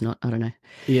maybe it's not, I don't know.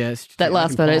 Yes. That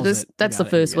last photo, that's the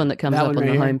first one that comes up on the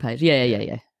homepage.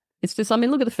 Yeah. It's just, I mean,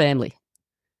 look at the family.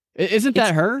 Isn't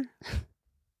that her?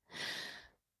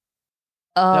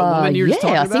 That woman you were talking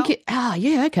about? I think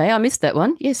yeah, okay, I missed that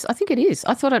one. Yes, I think it is.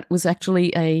 I thought it was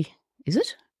actually is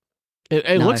it?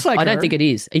 It no, looks like I her. don't think it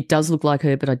is. It does look like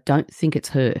her, but I don't think it's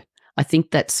her. I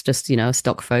think that's just, a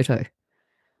stock photo.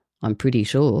 I'm pretty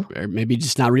sure. Or maybe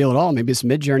just not real at all. Maybe it's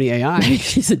Midjourney AI. Maybe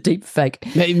she's a deep fake.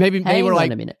 Maybe we're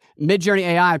like, a minute. Midjourney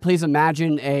AI, please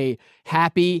imagine a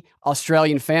happy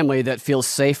Australian family that feels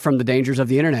safe from the dangers of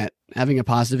the internet, having a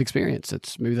positive experience.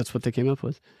 Maybe that's what they came up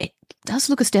with. It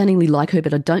does look astoundingly like her,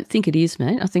 but I don't think it is,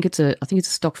 man. I think it's a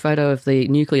stock photo of the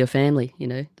nuclear family, the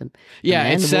man,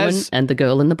 the woman, and the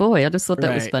girl and the boy. I just thought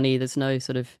that was funny. There's no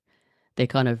sort of,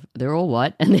 they're all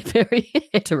white and they're very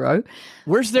hetero.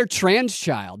 Where's their trans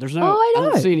child? There's no, I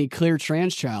don't see any clear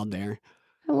trans child there.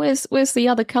 Where's the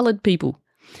other coloured people?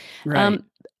 Right.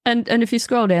 And if you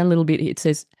scroll down a little bit, it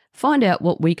says, find out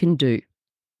what we can do.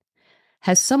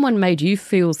 Has someone made you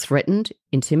feel threatened,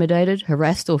 intimidated,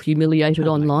 harassed or humiliated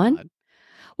online? God.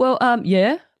 Well,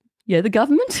 yeah, the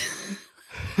government.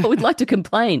 I would like to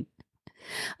complain.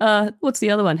 What's the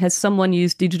other one? Has someone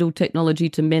used digital technology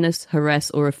to menace,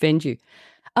 harass or offend you?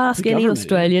 Ask any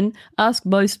Australian, ask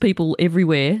most people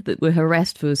everywhere that were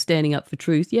harassed for standing up for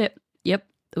truth. Yep,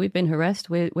 we've been harassed.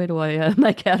 Where do I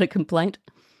make out a complaint?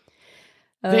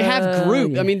 They have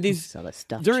groups. Yeah. I mean,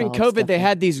 during COVID, they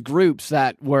had these groups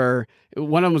that were,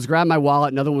 one of them was Grab My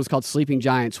Wallet, another one was called Sleeping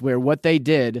Giants, where what they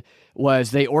did was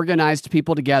they organized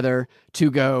people together to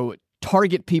go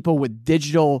target people with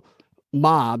digital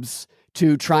mobs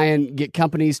to try and get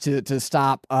companies to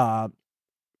stop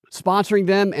sponsoring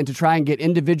them and to try and get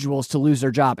individuals to lose their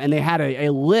job. And they had a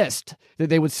list that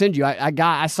they would send you.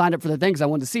 I signed up for the thing because I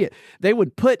wanted to see it. They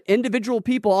would put individual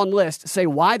people on list, say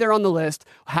why they're on the list,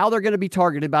 how they're going to be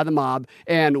targeted by the mob,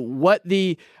 and what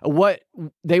they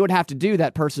would have to do,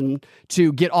 that person,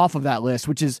 to get off of that list,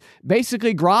 which is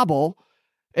basically grovel.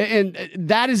 And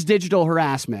that is digital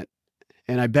harassment.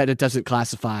 and I bet it doesn't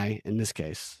classify in this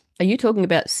case. Are you talking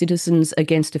about citizens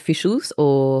against officials,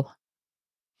 or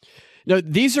no?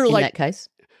 These are in like that case.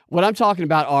 What I'm talking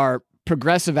about are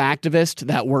progressive activists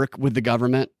that work with the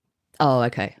government. Oh,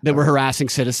 okay. That were harassing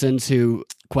citizens who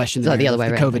questioned the other way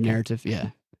the around, COVID narrative.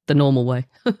 Yeah, the normal way.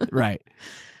 Right.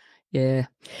 Yeah.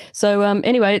 So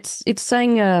anyway, it's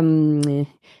saying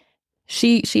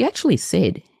she actually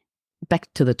said, back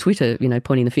to the Twitter,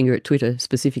 pointing the finger at Twitter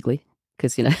specifically,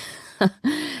 because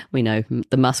we know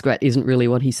the muskrat isn't really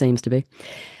what he seems to be.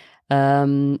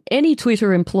 Any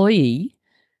Twitter employee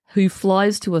who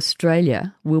flies to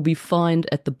Australia will be fined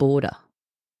at the border.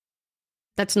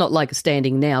 That's not like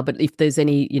standing now, but if there's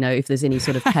any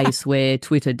sort of case where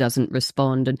Twitter doesn't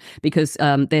respond, and because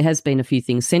there has been a few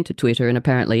things sent to Twitter, and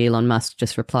apparently Elon Musk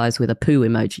just replies with a poo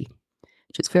emoji,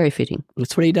 which is very fitting.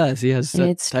 That's what he does. He has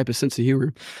that type of sense of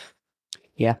humor.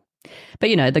 Yeah. But,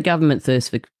 the government thirst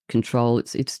for control,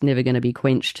 it's never going to be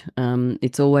quenched.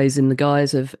 It's always in the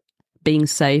guise of being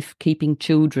safe, keeping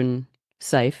children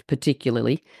safe,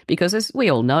 particularly, because as we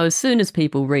all know, as soon as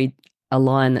people read a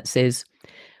line that says,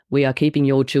 "We are keeping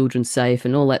your children safe,"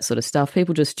 and all that sort of stuff,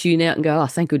 people just tune out and go, "Oh,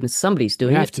 thank goodness somebody's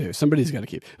doing it." Somebody's got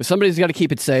to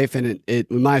keep it safe, and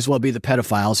it might as well be the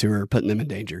pedophiles who are putting them in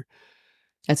danger.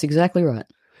 That's exactly right.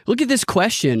 Look at this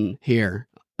question here,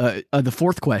 the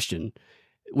fourth question,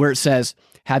 where it says,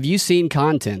 "Have you seen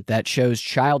content that shows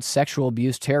child sexual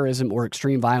abuse, terrorism, or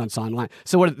extreme violence online?"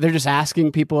 So what, they're just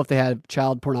asking people if they have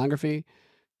child pornography,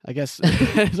 I guess.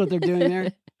 Is what they're doing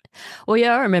there. Well,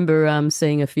 yeah, I remember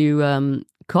seeing a few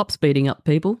cops beating up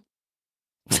people.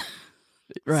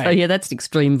 Right. So, yeah, that's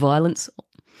extreme violence.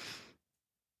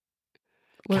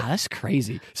 God, that's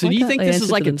crazy. So do you think this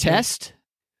is like a test?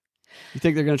 You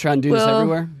think they're going to try and do this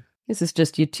everywhere? This is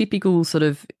just your typical sort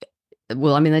of,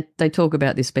 well, I mean, they talk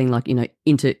about this being like,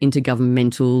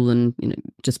 intergovernmental and,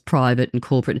 just private and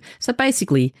corporate. So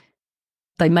basically,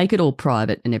 they make it all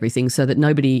private and everything so that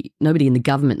nobody in the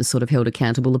government is sort of held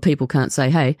accountable. The people can't say,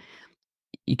 "Hey,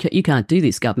 you can't do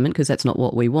this, government, because that's not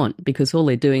what we want," because all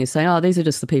they're doing is saying, "Oh, these are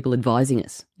just the people advising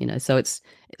us," So it's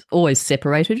always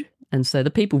separated, and so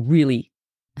the people really,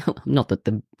 not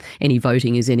that any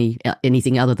voting is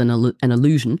anything other than an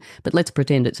illusion, but let's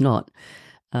pretend it's not.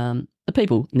 The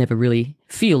people never really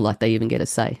feel like they even get a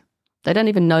say. They don't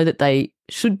even know that they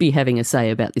should be having a say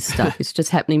about this stuff. It's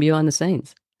just happening behind the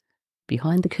scenes,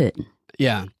 behind the curtain.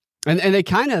 Yeah, and they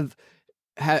kind of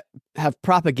have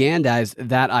propagandized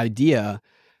that idea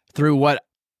through what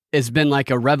has been like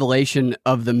a revelation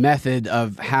of the method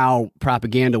of how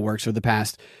propaganda works for the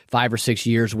past 5 or 6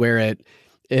 years, where it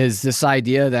is this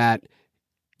idea that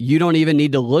you don't even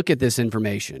need to look at this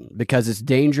information because it's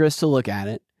dangerous to look at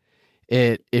it.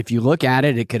 If you look at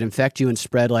it, it could infect you and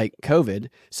spread like COVID.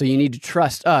 So you need to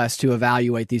trust us to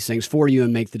evaluate these things for you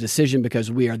and make the decision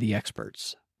because we are the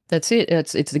experts. That's it.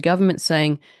 It's the government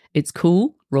saying, "It's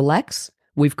cool, relax,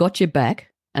 we've got your back."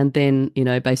 And then,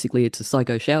 basically it's a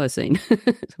psycho shower scene.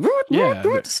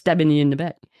 Stabbing you in the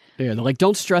back. Yeah, they're like,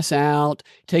 "Don't stress out,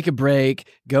 take a break,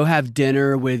 go have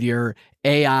dinner with your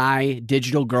AI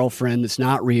digital girlfriend that's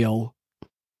not real.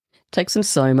 Take some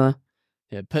Soma.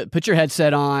 Yeah, put your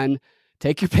headset on,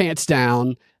 take your pants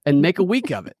down, and make a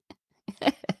week of it."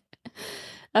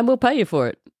 And we'll pay you for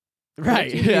it.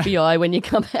 Right. UBI when you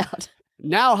come out.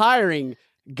 Now hiring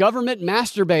government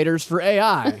masturbators for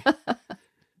AI.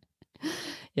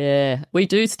 Yeah, we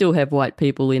do still have white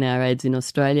people in our ads in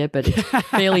Australia, but it's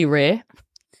fairly rare.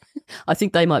 I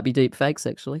think they might be deep fakes,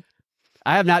 actually.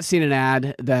 I have not seen an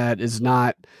ad that is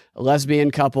not a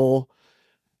lesbian couple,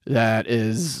 that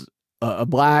is a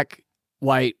black,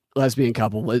 white, lesbian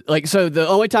couple. Like, so the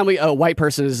only time a white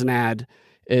person is an ad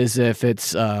is if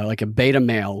it's like a beta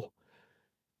male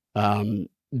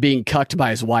being cucked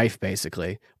by his wife,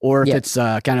 basically, or if it's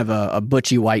kind of a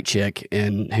butchy white chick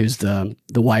and who's the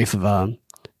wife of a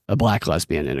black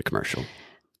lesbian in a commercial.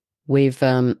 We've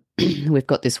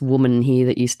got this woman here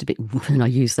that used to be, and I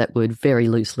use that word very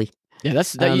loosely. Yeah,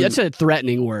 that's a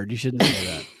threatening word. You shouldn't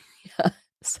say that.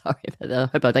 Sorry about that. I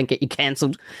hope I don't get you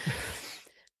cancelled.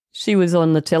 She was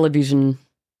on the television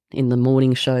in the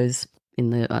morning shows in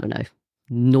the, I don't know,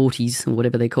 noughties or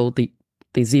whatever they're called,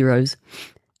 the zeros.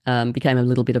 Became a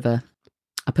little bit of a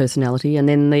personality. And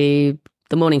then the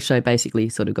morning show basically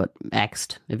sort of got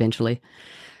axed eventually.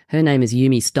 Her name is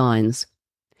Yumi Steins,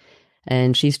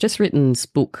 and she's just written this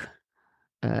book.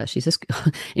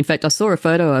 In fact, I saw a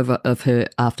photo of her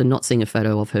after not seeing a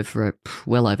photo of her for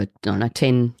well over, I don't know,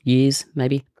 10 years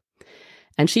maybe.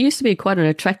 And she used to be quite an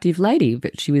attractive lady,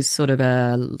 but she was sort of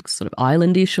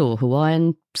islandish or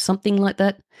Hawaiian, something like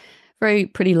that. Very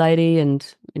pretty lady and,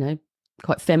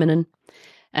 quite feminine.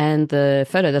 And the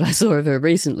photo that I saw of her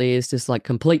recently is just like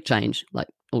complete change. Like,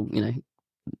 well, you know,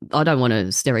 I don't want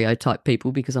to stereotype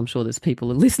people because I'm sure there's people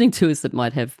listening to us that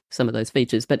might have some of those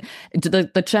features. But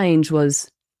the change was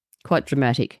quite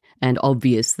dramatic and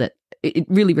obvious that it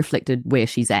really reflected where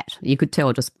she's at. You could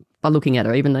tell just by looking at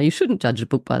her, even though you shouldn't judge a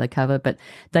book by the cover, but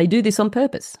they do this on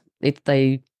purpose.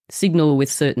 They signal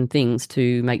with certain things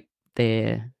to make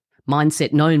their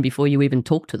mindset known before you even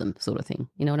talk to them, sort of thing.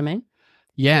 You know what I mean?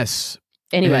 Yes.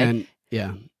 Anyway.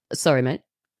 Yeah. Sorry, mate.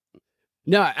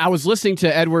 No, I was listening to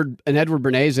an Edward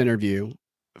Bernays interview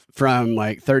from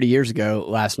like 30 years ago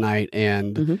last night,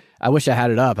 and I wish I had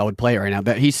it up. I would play it right now.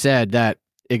 But he said that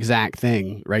exact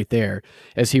thing right there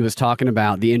as he was talking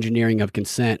about the engineering of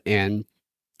consent and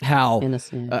how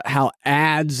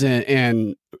ads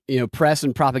and you know, press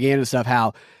and propaganda and stuff,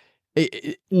 how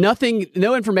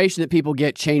no information that people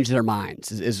get change their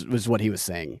minds is what he was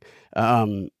saying.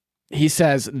 He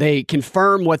says they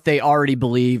confirm what they already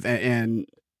believe and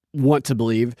want to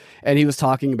believe. And he was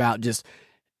talking about just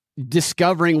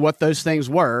discovering what those things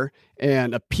were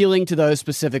and appealing to those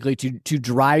specifically to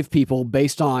drive people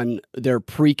based on their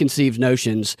preconceived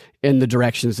notions in the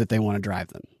directions that they want to drive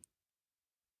them.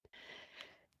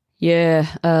 Yeah,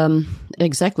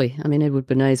 exactly. I mean, Edward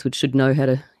Bernays should know how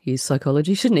to use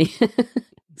psychology, shouldn't he?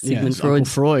 Sigmund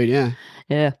Freud, yeah.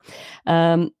 Yeah.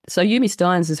 So Yumi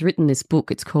Steins has written this book.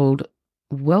 It's called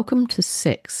Welcome to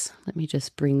Sex. Let me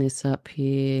just bring this up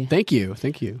here. Thank you.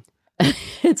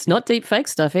 It's not deep fake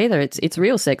stuff either. It's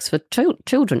real sex for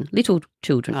children, little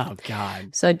children. Oh,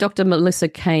 God. So Dr. Melissa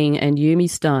Kane and Yumi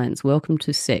Steins, Welcome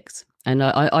to Sex. And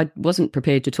I wasn't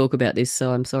prepared to talk about this,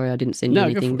 so I'm sorry I didn't send you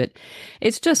anything. But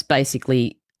it's just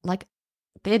basically like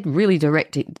they're really they're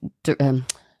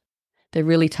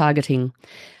really targeting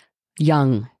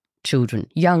young children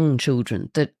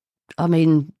that, I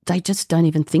mean, they just don't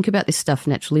even think about this stuff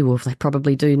naturally. Well, they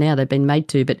probably do now. They've been made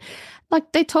to. But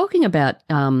like they're talking about,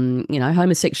 you know,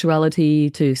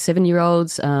 homosexuality to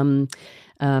 7-year-olds,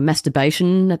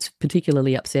 masturbation. That's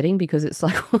particularly upsetting because it's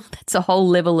like that's a whole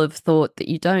level of thought that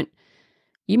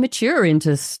you mature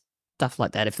into stuff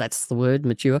like that, if that's the word,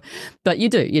 mature. But you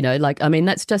do, you know, like, I mean,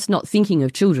 that's just not thinking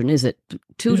of children, is it?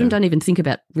 Children don't even think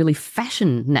about really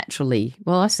fashion naturally.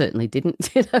 Well, I certainly didn't.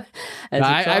 You know,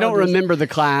 I don't remember the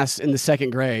class in the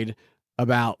second grade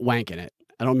about wanking it.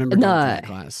 I don't remember that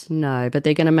class. No, but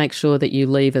they're going to make sure that you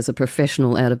leave as a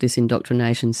professional out of this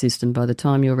indoctrination system. By the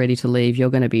time you're ready to leave, you're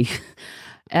going to be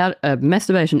a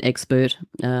masturbation expert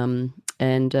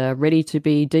and ready to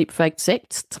be deep faked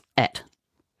sexed at.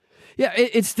 Yeah,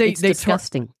 it's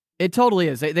disgusting. It totally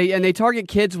is. They target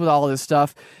kids with all of this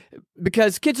stuff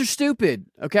because kids are stupid,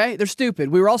 okay? They're stupid.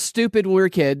 We were all stupid when we were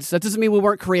kids. That doesn't mean we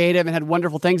weren't creative and had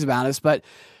wonderful things about us, but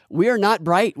we are not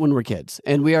bright when we're kids,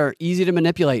 and we are easy to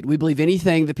manipulate. We believe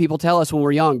anything that people tell us when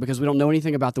we're young because we don't know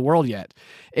anything about the world yet.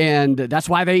 And that's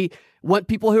why they want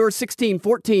people who are 16,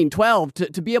 14, 12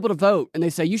 to be able to vote. And they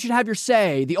say, you should have your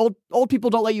say. The old people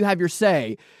don't let you have your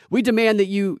say. We demand that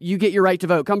you get your right to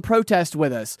vote. Come protest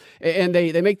with us. And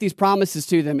they make these promises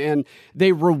to them, and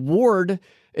they reward.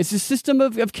 It's a system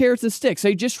of carrots and sticks.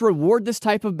 They just reward this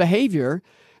type of behavior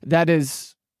that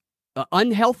is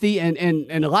unhealthy and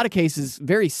in a lot of cases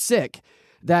very sick,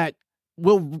 that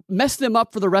will mess them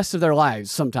up for the rest of their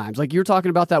lives sometimes. Like you're talking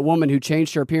about that woman who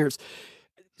changed her appearance.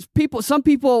 Some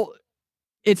people,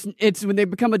 it's when they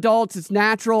become adults, it's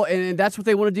natural and that's what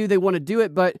they want to do. They want to do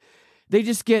it, but they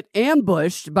just get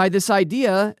ambushed by this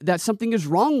idea that something is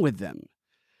wrong with them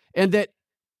and that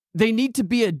they need to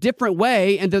be a different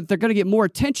way and that they're going to get more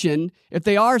attention if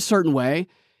they are a certain way.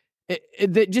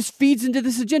 That just feeds into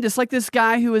this agenda. It's like this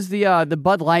guy who was the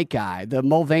Bud Light guy, the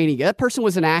Mulvaney guy. That person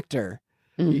was an actor.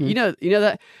 Mm-hmm. You know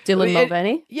that Dylan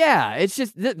Mulvaney. Yeah, it's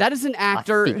just that is an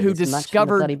actor who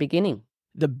discovered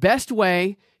the best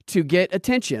way to get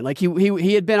attention. Like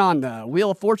he had been on the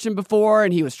Wheel of Fortune before,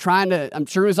 and he was I'm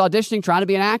sure he was auditioning, trying to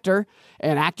be an actor.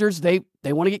 And actors they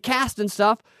want to get cast and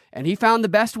stuff. And he found the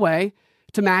best way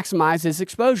to maximize his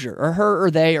exposure, or her,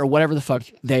 or they, or whatever the fuck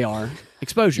they are,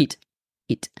 exposure.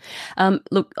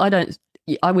 Look,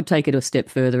 I would take it a step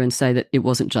further and say that it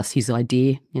wasn't just his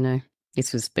idea, you know.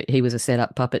 He was a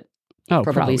set-up puppet.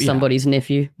 Probably somebody's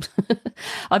nephew.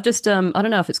 I've just, I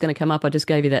don't know if it's going to come up. I just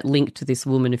gave you that link to this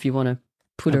woman if you want to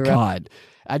put her up. God.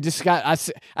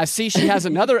 I see she has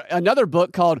another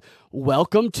book called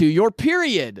Welcome to Your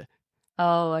Period.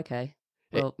 Oh, okay.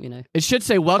 Well, you know. It should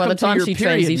say Welcome to Your Period. By the time she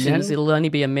transitions, it'll only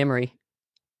be a memory.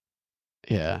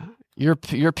 Yeah. Your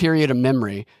period of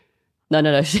memory. No.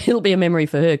 It'll be a memory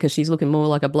for her because she's looking more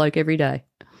like a bloke every day.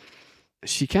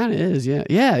 She kind of is, yeah.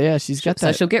 Yeah, she's got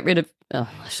that. So she'll get rid of... You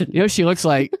know what she looks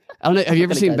like? I don't know. Have you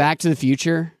ever seen Back to the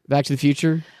Future? Back to the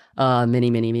Future?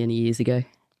 Many, many, many years ago.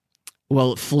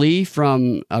 Well, Flea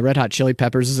from Red Hot Chili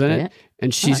Peppers is in it,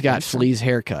 and she's got Flea's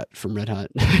haircut from Red Hot.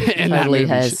 Totally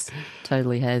has.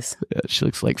 Totally has. Yeah, she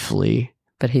looks like Flea.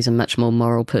 But he's a much more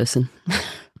moral person.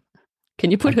 Can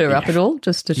you put her up at all,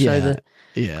 just to show the...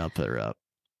 Yeah, I'll put her up.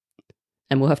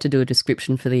 And we'll have to do a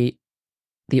description for the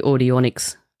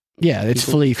audionics. Yeah, it's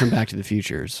Flea from Back to the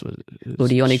Future.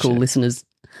 Audionical listeners.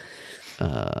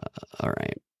 All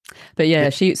right. But yeah,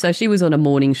 she was on a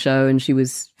morning show, and she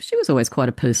was always quite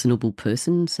a personable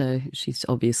person. So she's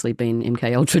obviously been MK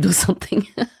Ultra'd or something.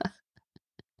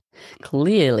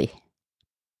 Clearly,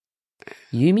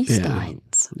 Yumi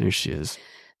Steins. There she is.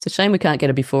 It's a shame we can't get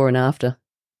a before and after.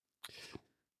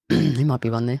 There might be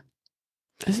one there.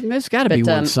 There's got to be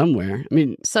one somewhere. I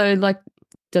mean, so like,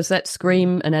 does that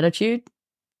scream an attitude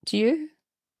to you?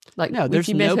 Like, no, if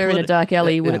you met her in a dark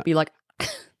alley, would it be like?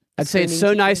 I'd say it's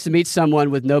so nice to meet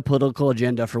someone with no political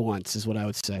agenda for once, is what I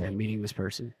would say. I'm meeting this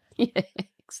person. Yeah,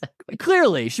 exactly.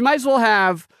 Clearly, she might as well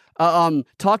have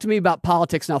talk to me about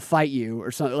politics and I'll fight you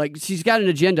or something. Like, she's got an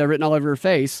agenda written all over her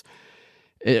face.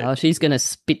 She's going to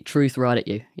spit truth right at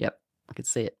you. Yep, I could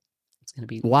see it. It's going to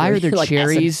be. Why are there like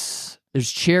cherries? Acid.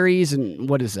 There's cherries, and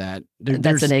what is that?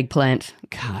 That's an eggplant.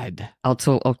 God, I'll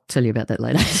tell you about that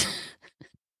later.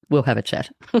 We'll have a chat.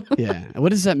 Yeah. What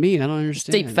does that mean? I don't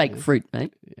understand. Deep fake fruit,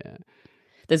 mate. Yeah.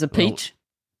 There's a peach.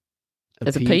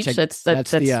 There's a peach. That's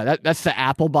the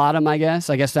apple bottom, I guess.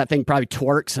 I guess that thing probably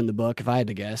twerks in the book, if I had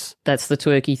to guess. That's the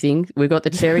twerky thing. We've got the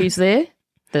cherries there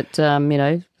that,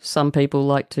 some people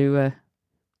like to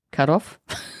cut off.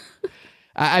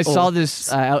 I saw this.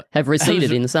 Have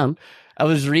receded in some. I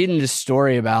was reading this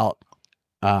story about,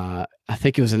 I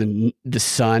think it was in the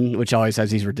Sun, which always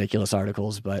has these ridiculous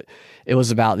articles, but it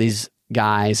was about these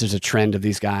guys. There's a trend of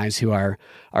these guys who are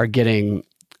getting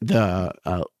the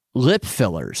lip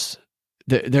fillers.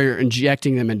 They're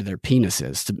injecting them into their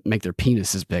penises to make their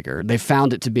penises bigger. They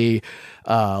found it to be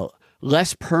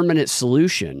less permanent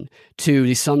solution to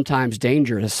the sometimes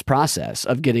dangerous process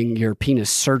of getting your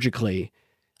penis surgically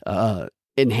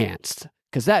enhanced.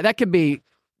 Because that could be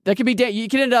you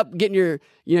could end up getting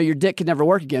your dick could never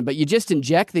work again, but you just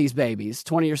inject these babies,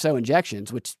 20 or so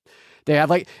injections, which they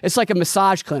have it's like a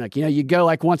massage clinic. You go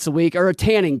like once a week, or a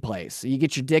tanning place. You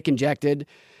get your dick injected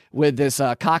with this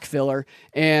cock filler,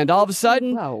 and all of a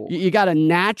sudden you got a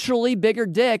naturally bigger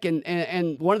dick.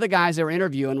 And one of the guys they were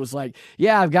interviewing was like,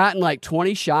 yeah, I've gotten like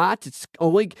 20 shots. It's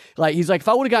only like, he's like, if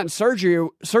I would have gotten surgery,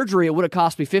 it would have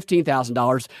cost me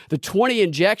 $15,000. The 20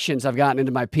 injections I've gotten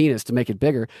into my penis to make it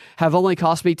bigger have only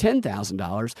cost me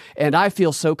 $10,000. And I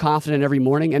feel so confident every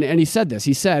morning. And he said this,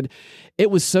 he said, it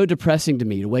was so depressing to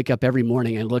me to wake up every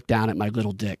morning and look down at my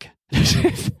little dick.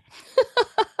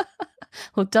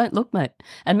 Well, don't look, mate,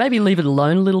 and maybe leave it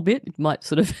alone a little bit. It might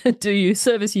sort of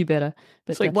service you better.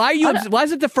 But it's like, why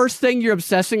is it the first thing you're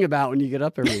obsessing about when you get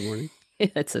up every morning?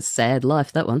 It's a sad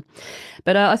life, that one.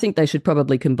 But I think they should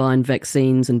probably combine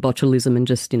vaccines and botulism and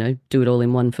just do it all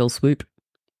in one fell swoop.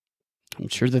 I'm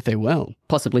sure that they will.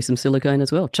 Possibly some silicone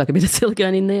as well. Chuck a bit of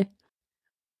silicone in there.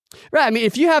 Right. I mean,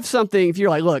 if you have something, if you're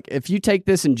like, look, if you take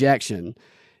this injection,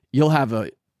 you'll have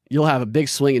a big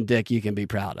swinging dick you can be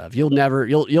proud of. You'll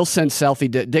send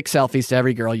dick selfies to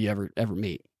every girl you ever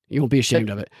meet. You won't be ashamed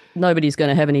of it. Nobody's going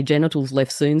to have any genitals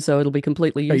left soon, so it'll be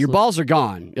completely useless. Your balls are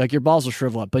gone. Like, your balls will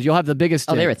shrivel up, but you'll have the biggest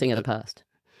dick. They're a thing of the past.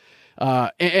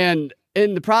 And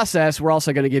in the process, we're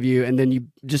also going to give you, and then you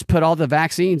just put all the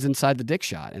vaccines inside the dick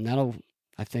shot, and that'll,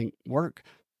 I think, work.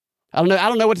 I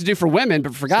don't know what to do for women,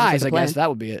 but for guys, I guess that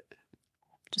would be it.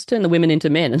 Just turn the women into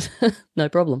men, and no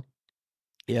problem.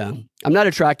 Yeah. I'm not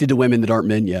attracted to women that aren't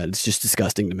men yet. It's just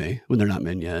disgusting to me when they're not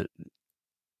men yet.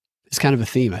 It's kind of a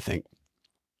theme, I think.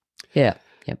 Yeah.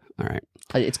 Yep. All right.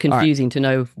 It's confusing to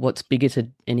know what's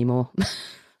bigoted anymore.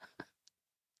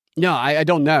 No, I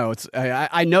don't know.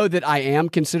 I know that I am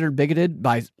considered bigoted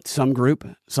by some group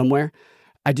somewhere.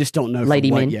 I just don't know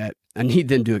lady what men yet. I need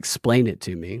them to explain it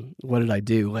to me. What did I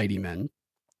do, lady men?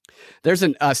 There's a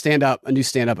new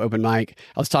stand-up open mic.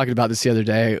 I was talking about this the other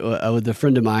day with a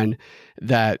friend of mine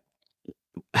that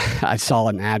I saw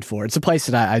an ad for. It's a place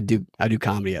that I do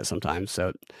comedy at sometimes.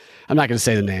 So I'm not going to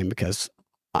say the name because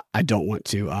I don't want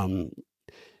to.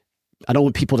 I don't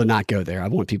want people to not go there. I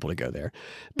want people to go there.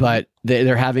 But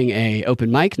they're having a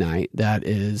open mic night that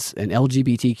is an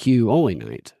LGBTQ only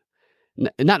night.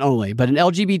 Not only, but an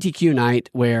LGBTQ night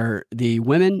where the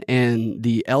women and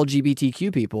the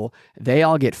LGBTQ people, they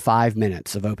all get 5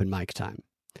 minutes of open mic time.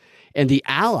 And the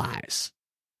allies,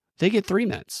 they get 3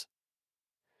 minutes.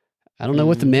 I don't know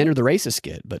what the men or the racists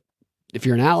get, but if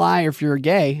you're an ally or if you're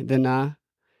gay, then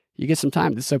You get some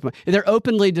time. They're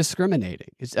openly discriminating.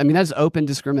 That's open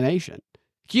discrimination.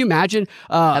 Can you imagine?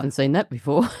 I haven't seen that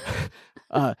before.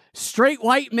 Straight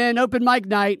white men, open mic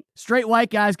night. Straight white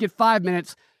guys get 5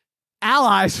 minutes.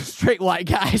 Allies, straight white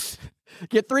guys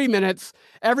get 3 minutes.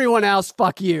 Everyone else,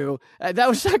 fuck you. That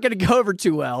was not going to go over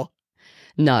too well.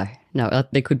 No,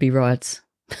 there could be riots.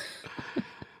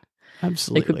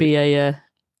 Absolutely. There could be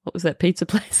what was that pizza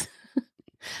place?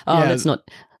 That's not.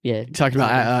 Yeah, talking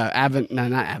about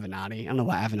not Avenatti. I don't know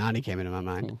why Avenatti came into my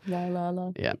mind.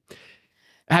 La. Yeah.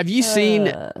 Have you seen?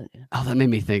 That made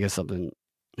me think of something.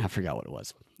 I forgot what it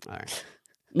was. All right.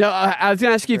 No, I was going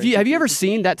to ask you have you ever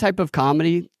seen that type of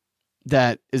comedy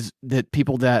that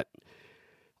people that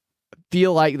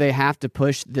feel like they have to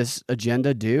push this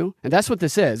agenda do? And that's what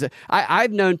this is.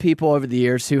 I've known people over the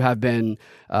years who have been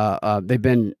they've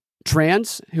been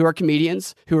trans, who are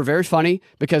comedians, who are very funny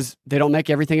because they don't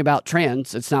make everything about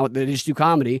trans. It's not what they just do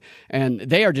comedy, and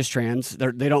they are just trans.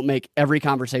 They don't make every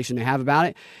conversation they have about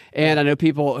it. And I know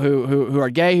people who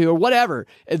are gay, who are whatever.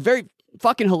 It's very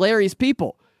fucking hilarious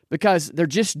people because they're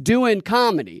just doing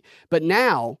comedy. But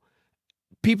now,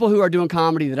 people who are doing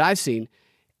comedy that I've seen,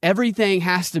 everything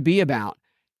has to be about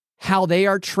how they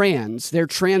are trans, their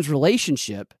trans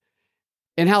relationship,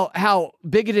 and how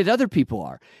bigoted other people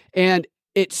are. And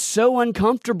it's so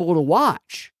uncomfortable to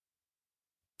watch.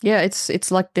 Yeah,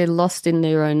 it's like they're lost in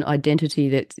their own identity.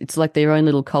 That it's like their own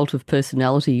little cult of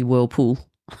personality whirlpool.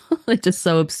 They're just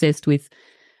so obsessed with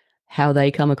how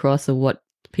they come across or what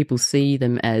people see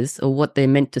them as or what they're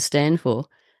meant to stand for.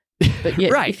 But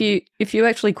yeah, right. if you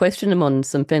actually question them on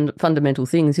some fundamental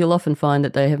things, you'll often find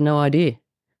that they have no idea.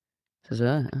 Says,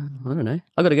 I don't know.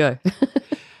 I got to go.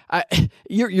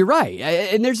 You're right.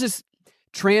 And there's this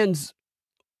trans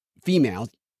female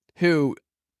who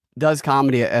does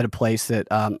comedy at a place that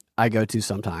I go to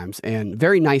sometimes, and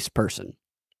very nice person.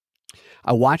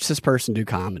 I watched this person do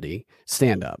comedy,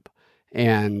 stand up,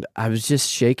 and I was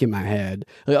just shaking my head.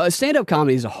 Stand up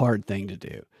comedy is a hard thing to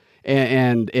do,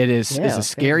 and it is a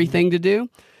scary thing to do,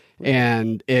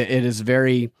 and it is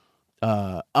very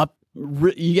up.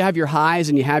 You have your highs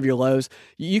and you have your lows.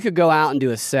 You could go out and do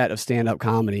a set of stand up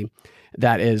comedy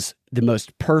that is the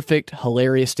most perfect,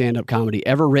 hilarious stand-up comedy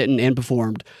ever written and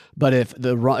performed. But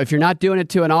if you're not doing it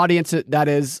to an audience that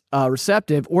is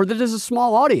receptive or that is a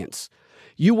small audience,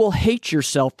 you will hate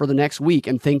yourself for the next week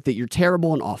and think that you're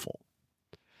terrible and awful.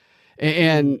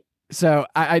 And so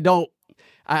I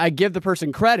give the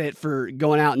person credit for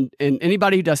going out and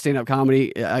anybody who does stand-up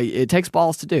comedy, it takes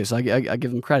balls to do. So I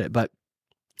give them credit. But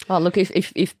look,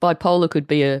 if bipolar could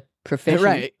be a profession,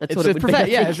 right? That's what it would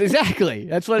be. Yeah, exactly.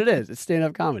 That's what it is. It's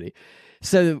stand-up comedy.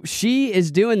 So she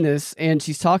is doing this, and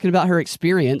she's talking about her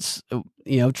experience,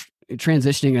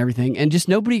 transitioning and everything, and just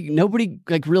nobody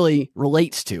like really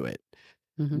relates to it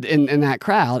in that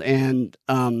crowd. And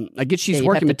I guess she's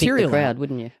working material. Pick the crowd,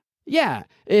 wouldn't you? Yeah,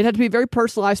 it had to be a very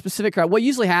personalized, specific crowd. What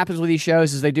usually happens with these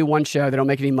shows is they do one show, they don't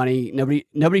make any money,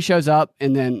 nobody shows up,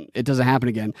 and then it doesn't happen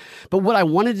again. But what I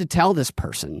wanted to tell this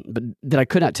person, but that I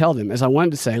could not tell them, is I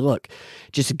wanted to say, look,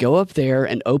 just go up there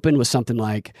and open with something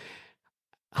like,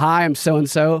 "Hi, I'm so and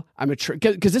so. I'm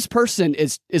because this person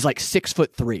is like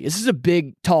 6'3". This is a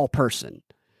big, tall person,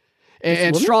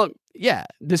 and strong. Yeah,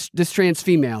 this trans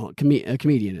female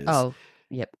comedian is. Oh,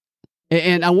 yep.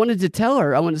 And I wanted to tell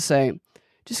her, I wanted to say,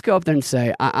 just go up there and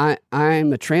say,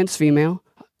 I'm a trans female,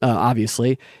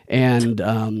 obviously, and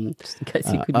just in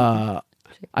case you couldn't.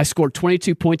 I scored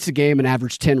 22 points a game and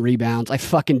averaged 10 rebounds. I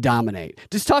fucking dominate.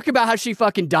 Just talk about how she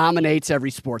fucking dominates every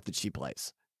sport that she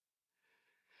plays.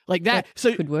 Like that.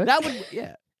 So could work. That would,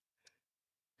 yeah.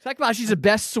 Talk about how she's the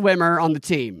best swimmer on the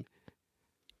team.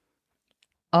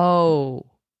 Oh,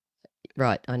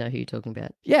 right. I know who you're talking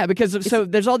about. Yeah, because so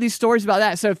there's all these stories about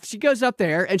that. So if she goes up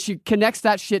there and she connects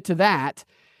that shit to that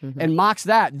and mocks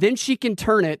that, then she can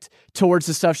turn it towards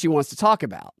the stuff she wants to talk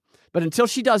about. But until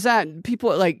she does that, people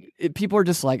are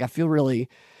just like, I feel really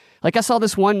like I saw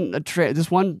this one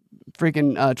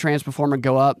freaking trans performer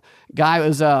go up. Guy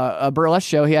was a burlesque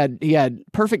show. He had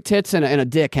perfect tits and a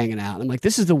dick hanging out. I'm like,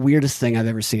 this is the weirdest thing I've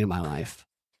ever seen in my life.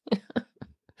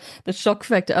 The shock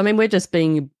factor. I mean, we're just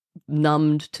being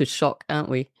numbed to shock, aren't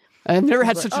we? I've never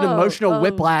had such an emotional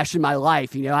whiplash in my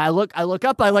life. I look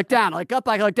up, I look down, I look up,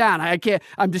 I look down. I can't.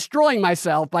 I'm destroying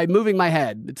myself by moving my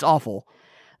head. It's awful.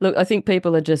 Look, I think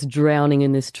people are just drowning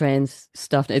in this trans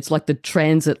stuff. It's like the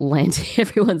transatlantic.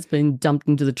 Everyone's been dumped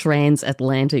into the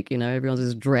transatlantic. Everyone's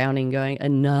just drowning, going,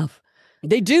 enough.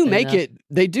 They do make it.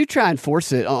 They do try and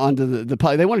force it onto the.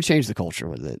 They want to change the culture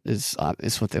with it. Is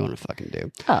what they want to fucking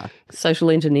do.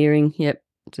 Social engineering. Yep.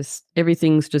 Just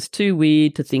everything's just too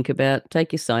weird to think about.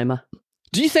 Take your Soma.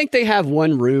 Do you think they have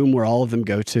one room where all of them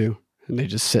go to and they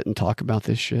just sit and talk about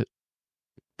this shit?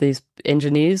 These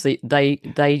engineers, they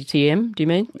TM, do you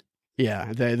mean?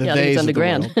 Yeah, it's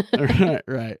underground.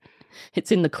 Right.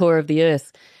 It's in the core of the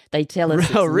earth. They tell us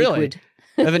it's really? liquid.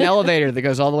 They have an elevator that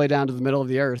goes all the way down to the middle of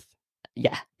the earth.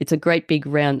 Yeah, it's a great big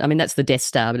round. I mean, that's the Death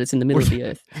Star, but it's in the middle of the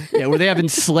earth. Yeah, where they have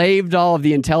enslaved all of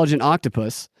the intelligent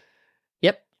octopus.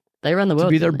 Yep, they run the world.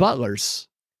 To be their butlers.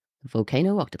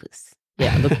 Volcano octopus.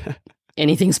 Yeah, look,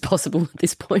 anything's possible at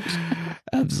this point.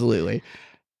 Absolutely.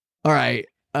 All right.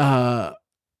 I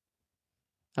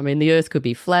mean, the Earth could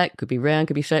be flat, could be round,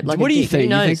 could be shaped like. What do you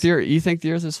think? You Who think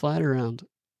the Earth is flat or round?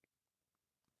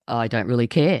 I don't really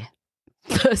care,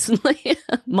 personally.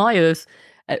 My Earth,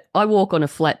 I walk on a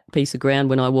flat piece of ground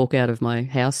when I walk out of my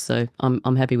house, so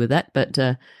I'm happy with that. But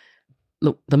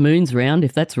look, the moon's round.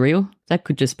 If that's real, that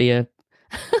could just be a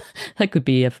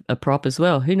prop as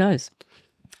well. Who knows?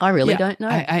 I really don't know.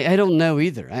 I don't know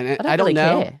either. I don't really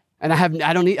know. Care. And I have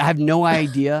no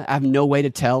idea. I have no way to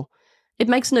tell. It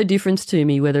makes no difference to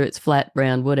me whether it's flat,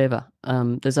 round, whatever.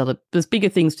 There's bigger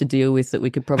things to deal with that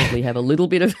we could probably have a little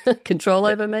bit of control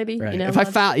over, maybe. Right. In our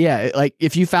if lives.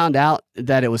 if you found out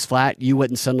that it was flat, you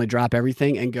wouldn't suddenly drop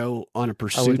everything and go on a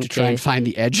pursuit to try and find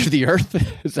the edge of the Earth.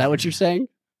 Is that what you're saying?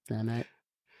 No, mate.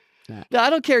 No, I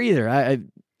don't care either.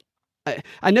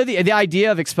 I know the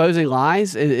idea of exposing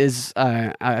lies is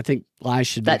I think lies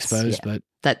should be exposed, but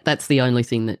that's the only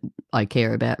thing that I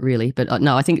care about, really. But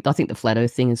no, I think the flat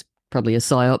Earth thing is probably a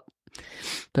psyop.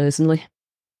 Personally,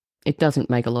 it doesn't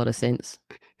make a lot of sense.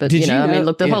 But I mean,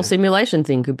 look, the whole simulation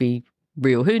thing could be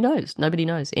real. Who knows? Nobody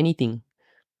knows anything.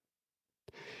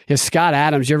 Yeah, Scott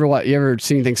Adams. You ever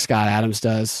seen anything Scott Adams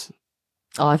does?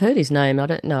 Oh, I've heard his name. I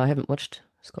don't know. I haven't watched.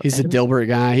 He's a Dilbert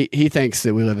guy. He thinks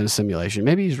that we live in a simulation.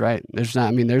 Maybe he's right. There's not.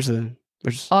 I mean,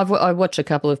 I've watched a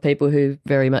couple of people who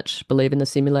very much believe in the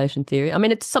simulation theory. I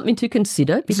mean, it's something to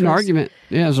consider. Because, it's an argument.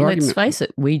 Yeah, it's an argument. Let's face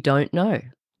it, we don't know.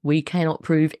 We cannot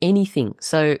prove anything.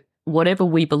 So whatever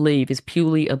we believe is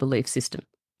purely a belief system.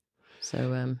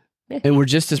 So, yeah. And we're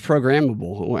just as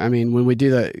programmable. I mean,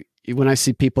 when I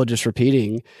see people just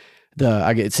repeating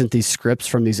I get sent these scripts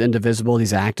from these indivisible,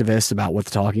 these activists about what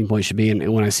the talking point should be.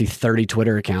 And when I see 30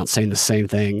 Twitter accounts saying the same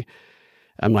thing,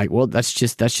 I'm like, well, that's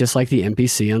just like the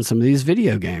NPC on some of these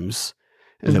video games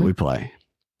that we play.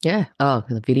 Yeah. Oh,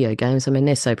 the video games. I mean,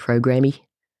 they're so programmy.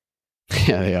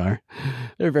 Yeah, they are.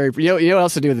 They're very. You know what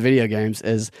else to do with the video games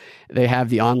is they have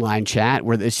the online chat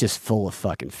where it's just full of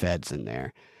fucking feds in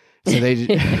there. So they,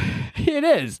 it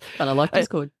is kind of like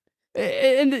Discord.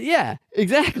 And yeah,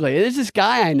 exactly. There's this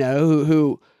guy I know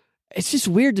who it's just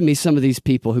weird to me. Some of these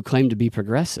people who claim to be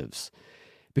progressives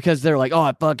because they're like, oh,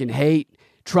 I fucking hate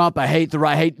Trump. I hate the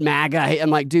right. I hate MAGA. I'm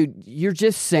like, dude, you're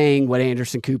just saying what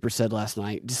Anderson Cooper said last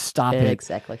night. Just stop it.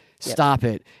 Exactly. Stop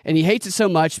it. And he hates it so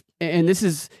much. And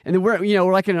then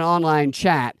we're like in an online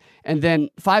chat. And then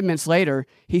 5 minutes later,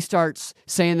 he starts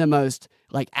saying the most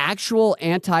like actual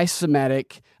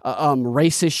anti-Semitic,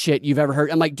 racist shit you've ever heard.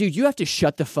 I'm like, dude, you have to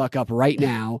shut the fuck up right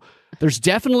now. There's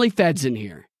definitely feds in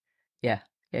here. Yeah.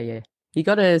 You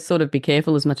got to sort of be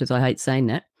careful. As much as I hate saying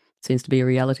that, it seems to be a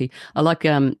reality. I like.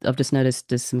 I've just noticed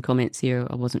there's some comments here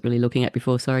I wasn't really looking at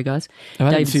before. Sorry, guys.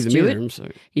 Dave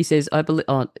Stewart. He says, "I believe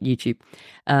on YouTube.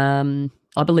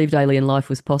 I believed alien life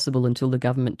was possible until the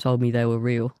government told me they were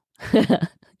real."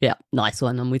 Yeah, nice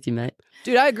one. I'm with you, mate.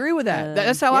 Dude, I agree with that.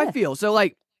 That's how I feel. So,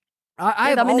 like,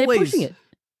 I mean, they're pushing it.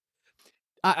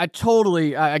 I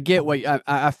totally, I get what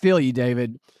I feel you,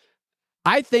 David.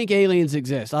 I think aliens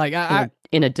exist. Like,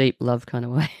 in a deep love kind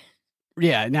of way.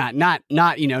 Yeah, not not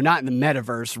in the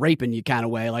metaverse raping you kind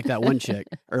of way, like that one chick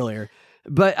earlier.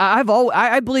 But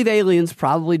I believe aliens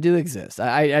probably do exist.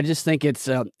 I just think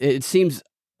it seems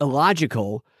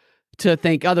illogical to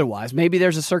think otherwise. Maybe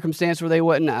there's a circumstance where they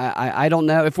wouldn't. I don't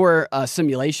know. If we're a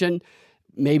simulation,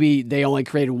 maybe they only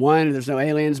created one and there's no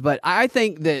aliens. But I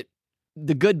think that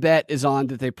the good bet is on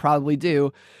that they probably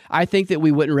do. I think that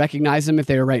we wouldn't recognize them if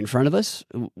they were right in front of us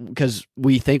because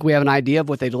we think we have an idea of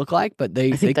what they'd look like, but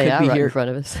they could be right here in front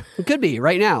of us. It could be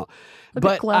right now.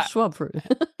 But Klaus Schwab for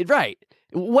it. Right.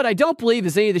 What I don't believe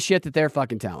is any of the shit that they're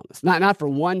fucking telling us. Not for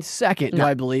 1 second do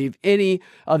I believe any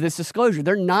of this disclosure.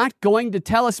 They're not going to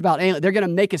tell us about aliens. They're going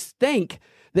to make us think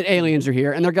that aliens are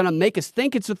here, and they're going to make us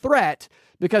think it's a threat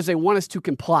because they want us to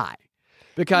comply.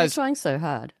 Because they're trying so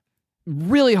hard.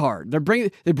 Really hard. They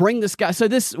bring this guy. So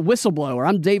this whistleblower,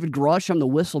 I'm David Grush. I'm the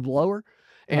whistleblower.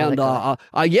 And I'm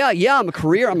a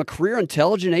career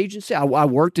intelligence agency. I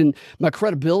worked in my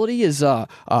credibility is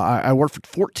I worked for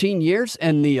 14 years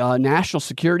in the National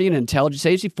Security and Intelligence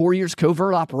Agency, 4 years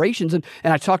covert operations, and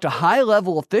I talked to high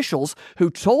level officials who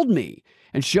told me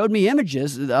and showed me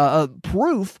images,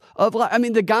 proof of, I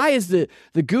mean, the guy is the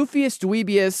goofiest,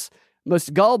 dweebiest,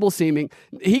 most gullible seeming.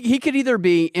 He could either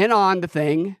be in on the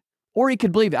thing or he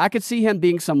could believe it. I could see him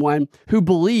being someone who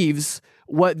believes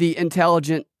what the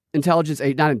intelligence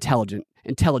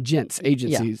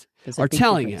agencies are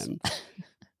telling him.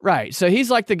 Right. So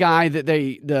he's like the guy that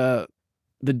the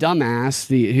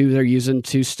dumbass who they're using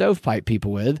to stovepipe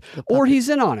people with, or he's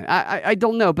in on it. I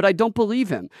don't know, but I don't believe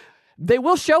him. They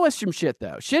will show us some shit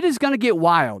though. Shit is going to get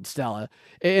wild, Stella,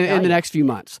 in the next few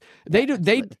months. They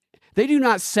do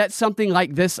not set something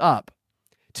like this up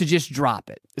to just drop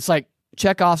it. It's like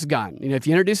Chekhov's gun. You know, if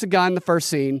you introduce a gun in the first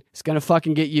scene, it's going to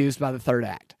fucking get used by the third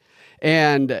act.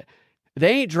 And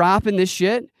they ain't dropping this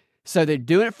shit, so they're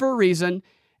doing it for a reason,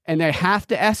 and they have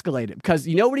to escalate it. Because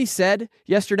you know what he said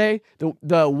yesterday?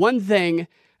 The one thing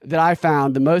that I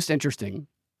found the most interesting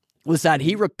was that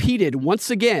he repeated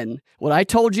once again what I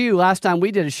told you last time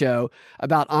we did a show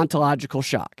about ontological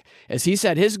shock. As he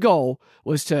said, his goal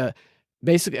was to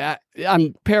basically,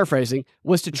 I'm paraphrasing,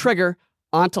 was to trigger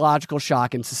ontological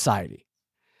shock in society.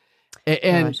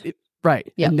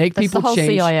 Right. Yeah. And make That's people the whole change.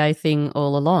 CIA thing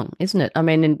all along, isn't it? I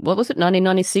mean, in, what was it,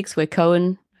 1996, where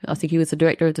Cohen, I think he was the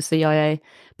director of the CIA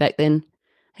back then,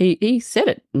 he said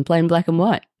it in plain black and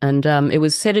white. And it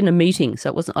was said in a meeting. So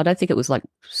it wasn't, I don't think it was like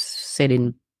said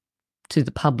in to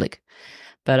the public.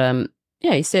 But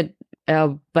yeah, he said,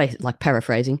 like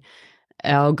paraphrasing,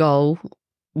 our goal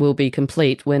will be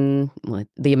complete when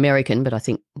the American, but I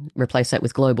think replace that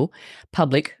with global,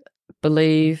 public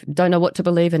don't know what to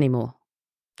believe anymore.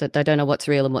 That they don't know what's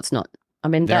real and what's not. I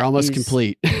mean, they're almost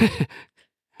complete.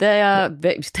 They've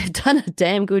done a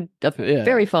damn good,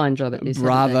 very fine job at this.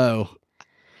 Bravo.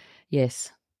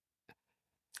 Yes.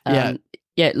 Yeah.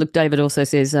 Yeah, look, David also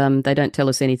says they don't tell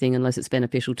us anything unless it's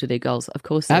beneficial to their goals. Of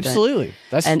course they Absolutely. don't.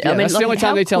 That's, I mean, that's the only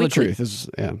time they tell quickly, the truth.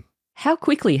 How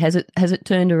quickly has it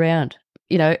turned around?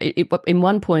 You know, in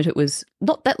one point it was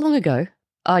not that long ago.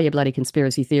 Oh, you bloody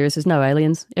conspiracy theorists. There's no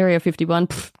aliens. Area 51,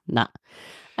 nah.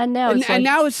 And now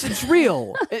it's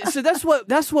real. So that's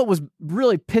what was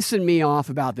really pissing me off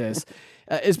about this,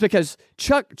 is because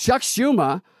Chuck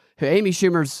Schumer, who Amy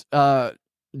Schumer's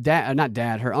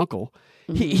her uncle,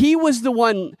 he was the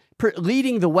one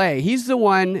leading the way. He's the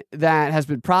one that has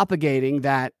been propagating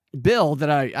that bill that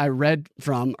I read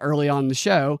from early on in the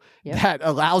show that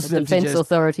allows them to just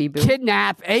Authority bill.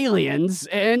 Kidnap aliens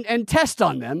and test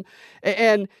on them.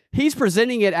 And he's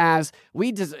presenting it as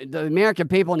the American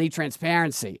people need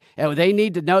transparency. And they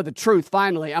need to know the truth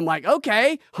finally. I'm like,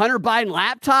 okay, Hunter Biden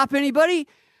laptop, anybody?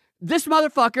 This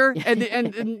motherfucker,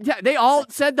 and they all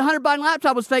said the Hunter Biden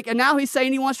laptop was fake, and now he's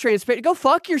saying he wants transparency. Go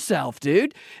fuck yourself,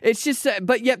 dude. It's just,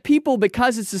 but yet people,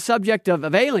 because it's the subject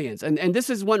of aliens, and this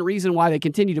is one reason why they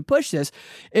continue to push this,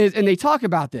 and they talk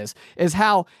about this, is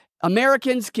how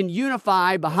Americans can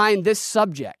unify behind this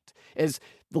subject. Is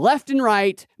the left and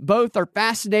right both are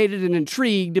fascinated and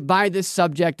intrigued by this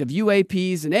subject of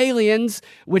UAPs and aliens,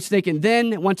 which they can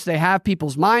then, once they have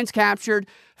people's minds captured,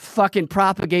 fucking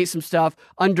propagate some stuff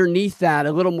underneath that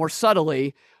a little more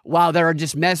subtly while they're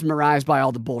just mesmerized by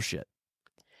all the bullshit.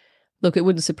 Look, it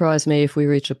wouldn't surprise me if we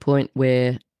reach a point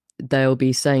where they'll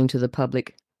be saying to the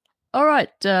public, all right,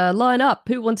 line up.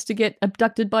 Who wants to get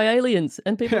abducted by aliens?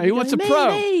 And people who wants a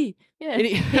probe? Me.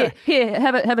 Yeah. Here,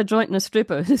 have a joint and a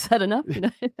stripper. Is that enough? You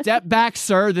know? Step back,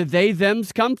 sir. The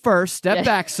they-thems come first. Step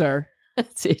back, sir.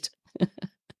 That's it.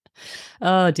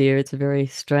 Oh, dear. It's a very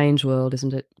strange world,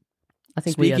 isn't it? I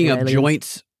think Speaking of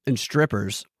joints and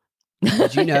strippers,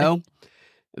 did you know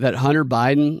that Hunter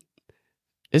Biden,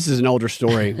 this is an older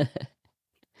story,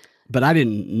 but I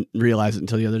didn't realize it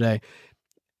until the other day.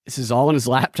 This is all on his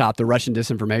laptop, the Russian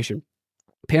disinformation.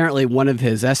 Apparently, one of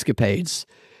his escapades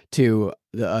to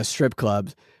the strip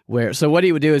clubs, so what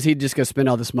he would do is he'd just go spend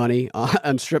all this money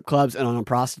on strip clubs and on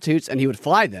prostitutes, and he would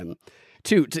fly them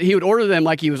he would order them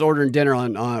like he was ordering dinner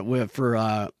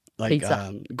for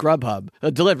Grubhub,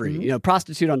 delivery,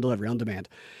 prostitute on delivery, on demand.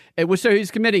 So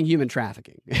he's committing human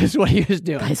trafficking is what he was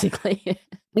doing. Basically.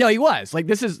 No, he was.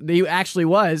 He actually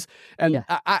was. And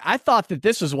I thought that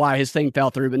this was why his thing fell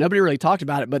through, but nobody really talked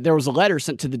about it. But there was a letter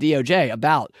sent to the DOJ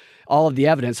about all of the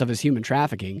evidence of his human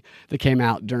trafficking that came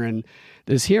out during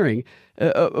this hearing.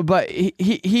 But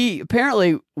he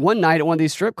apparently one night at one of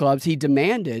these strip clubs, he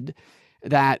demanded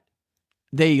that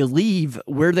they leave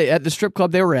at the strip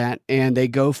club they were at, and they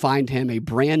go find him a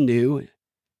brand new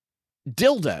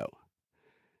dildo.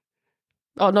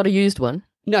 Oh, not a used one?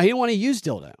 No, he didn't want to use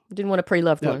dildo. Didn't want a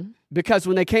pre-loved one? Because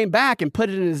when they came back and put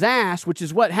it in his ass, which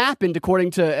is what happened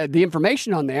according to the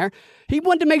information on there, he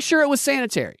wanted to make sure it was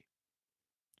sanitary.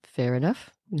 Fair enough.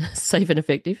 Safe and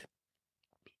effective.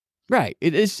 Right.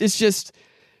 It's just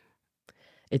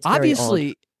It's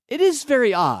obviously it is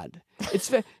very odd. It's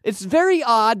very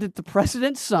odd that the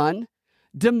president's son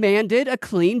demanded a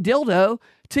clean dildo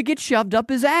to get shoved up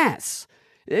his ass.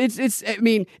 I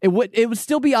mean, it would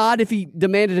still be odd if he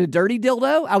demanded a dirty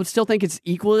dildo. I would still think it's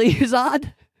equally as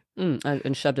odd.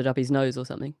 And shoved it up his nose or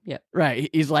something. Yeah. Right.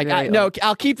 He's like, no,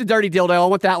 I'll keep the dirty dildo. I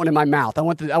want that one in my mouth. I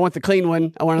want the clean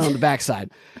one. I want it on the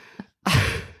backside.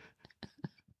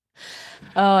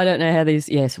 I don't know how these.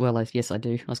 Yes, I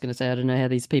do. I was going to say I don't know how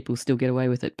these people still get away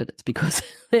with it, but it's because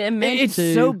they're meant to.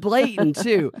 It's so blatant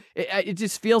too. It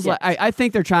just feels like I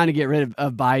think they're trying to get rid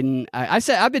of Biden.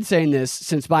 I've been saying this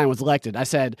since Biden was elected. I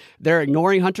said they're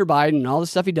ignoring Hunter Biden and all the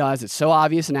stuff he does. It's so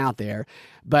obvious and out there.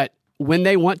 But when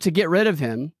they want to get rid of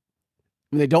him,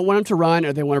 when they don't want him to run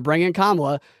or they want to bring in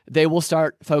Kamala, they will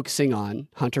start focusing on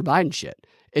Hunter Biden shit.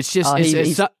 It's just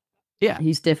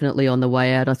he's definitely on the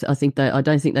way out. I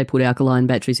don't think they put alkaline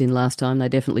batteries in last time. They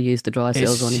definitely used the dry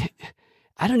cells on him.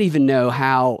 I don't even know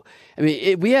how. I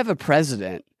mean, we have a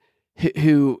president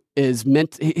who is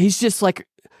he's just like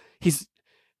he's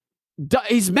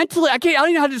mentally. I don't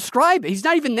even know how to describe it. He's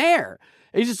not even there.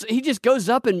 He just goes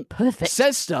up and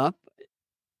says stuff.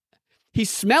 He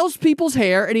smells people's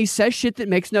hair and he says shit that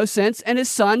makes no sense. And his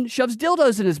son shoves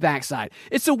dildos in his backside.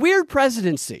 It's a weird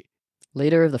presidency.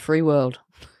 Leader of the free world.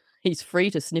 He's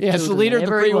free to sniff. Yeah, it's the leader of the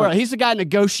free world. He's the guy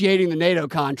negotiating the NATO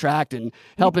contract and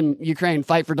helping Ukraine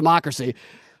fight for democracy.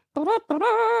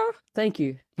 Thank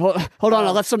you. Hold on,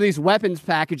 I left some of these weapons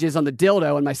packages on the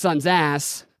dildo in my son's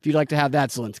ass. If you'd like to have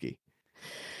that, Zelensky.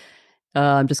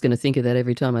 I'm just going to think of that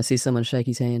every time I see someone shake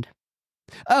his hand.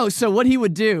 Oh, so what he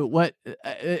would do,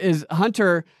 is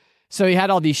Hunter, so he had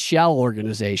all these shell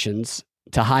organizations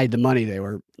to hide the money they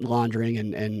were laundering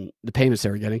and the payments they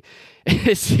were getting.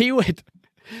 Is he would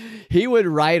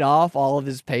write off all of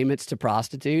his payments to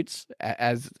prostitutes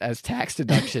as tax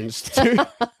deductions. And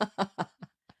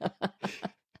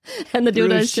the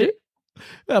dildos too?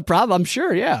 I'm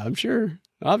sure, yeah. I'm sure.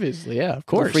 Obviously, yeah, of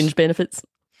course. The fringe benefits.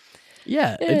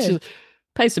 Yeah. It's just,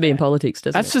 pays to be in politics,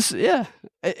 doesn't it? That's just, yeah.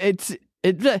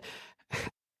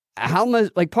 How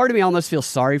much, like, part of me almost feels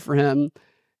sorry for him,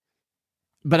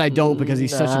 but I don't, because he's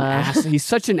such an ass. He's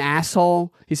such an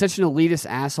asshole. He's such an elitist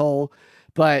asshole.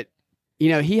 But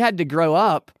he had to grow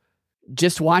up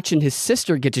just watching his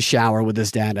sister get to shower with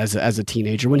his dad as a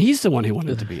teenager when he's the one who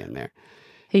wanted to be in there.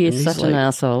 He is such an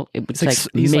asshole. It would take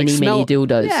many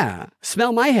dildos. Yeah,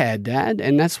 smell my head, Dad,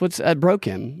 and that's what's broke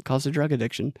him. Caused a drug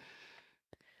addiction.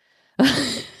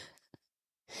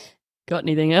 Got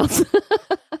anything else?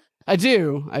 I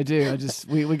do.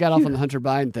 We got off on the Hunter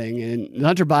Biden thing, and the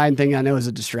Hunter Biden thing I know is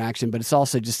a distraction, but it's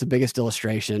also just the biggest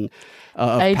illustration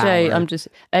of power.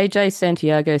 AJ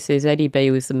Santiago says Eddie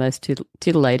B was the most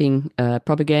titillating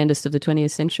propagandist of the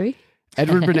 20th century.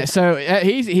 Edward Bernays. So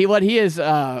what he is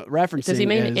referencing. Does he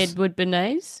mean Edward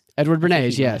Bernays? Edward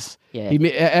Bernays, yes. Yeah.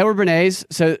 Edward Bernays.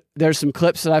 So there's some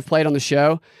clips that I've played on the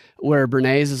show where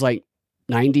Bernays is like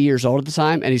 90 years old at the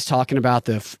time, and he's talking about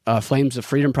the Flames of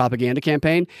Freedom propaganda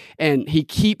campaign, and he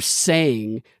keeps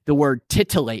saying the word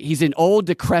titillate. He's an old,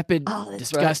 decrepit,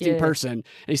 disgusting person, and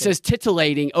he says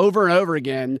titillating over and over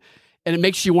again, and it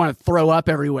makes you want to throw up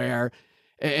everywhere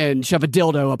and shove a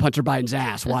dildo up Hunter Biden's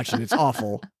ass watching. It's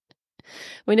awful.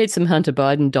 We need some Hunter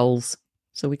Biden dolls,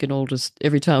 so we can all just,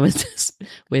 every time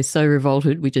we're so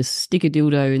revolted, we just stick a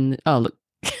dildo in. Oh, look.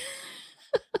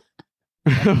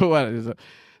 What is it?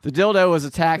 The dildo was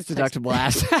a tax-deductible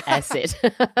asset.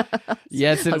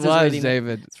 Yes, it was,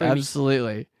 David.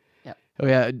 Absolutely. Yep. Oh,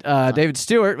 yeah. David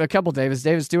Stewart, a couple Davids.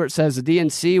 David Stewart says the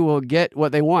DNC will get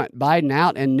what they want. Biden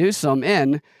out and Newsom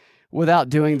in without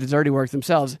doing the dirty work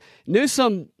themselves.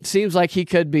 Newsom seems like he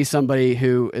could be somebody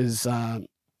who is a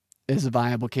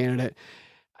viable candidate.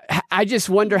 I just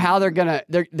wonder how they're gonna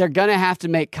have to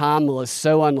make Kamala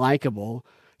so unlikable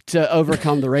to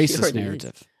overcome the racist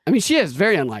narrative. I mean, she is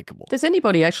very unlikable. Does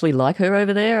anybody actually like her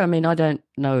over there? I mean, I don't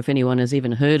know if anyone has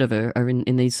even heard of her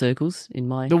in these circles in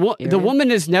my area. The woman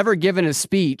has never given a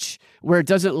speech where it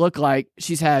doesn't look like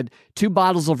she's had 2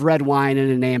 bottles of red wine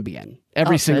and an Ambien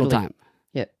every single time.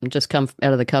 Yeah, and just come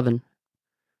out of the coven.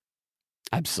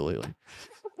 Absolutely.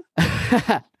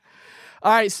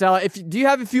 All right, Stella, do you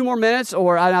have a few more minutes,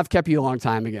 or I've kept you a long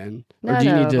time again? No,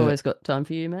 I've always got time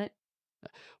for you, mate.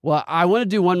 Well, I want to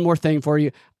do one more thing for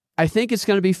you. I think it's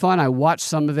going to be fun. I watched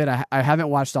some of it. I haven't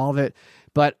watched all of it,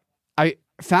 but I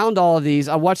found all of these.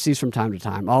 I watch these from time to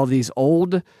time. All of these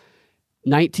old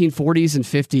 1940s and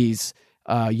 50s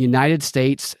United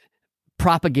States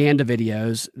propaganda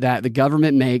videos that the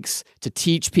government makes to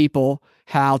teach people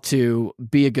how to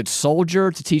be a good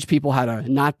soldier, to teach people how to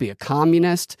not be a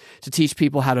communist, to teach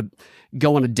people how to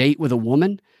go on a date with a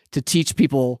woman, to teach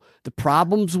people the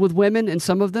problems with women and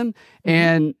some of them.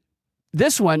 And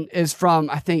this one is from,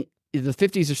 I think, the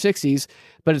 50s or 60s,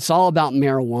 but it's all about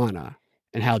marijuana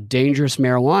and how dangerous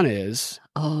marijuana is.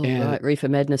 Oh, right. Reefer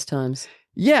Madness times.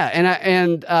 Yeah.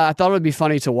 And I thought it would be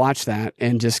funny to watch that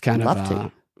and just kind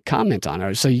of comment on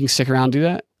it. So you can stick around and do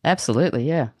that? Absolutely.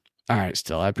 Yeah. All right.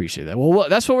 Still, I appreciate that. Well,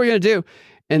 that's what we're going to do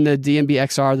in the DNB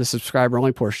XR, the subscriber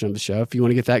only portion of the show. If you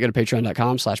want to get that, go to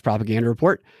patreon.com/propaganda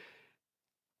report.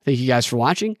 Thank you guys for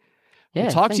watching. Yeah,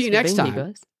 we'll talk to you next time.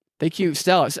 Guys. Thank you,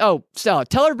 Stella. Oh, Stella,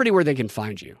 tell everybody where they can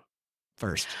find you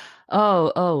first.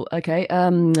 Oh, okay.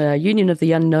 Union of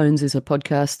the Unknowns is a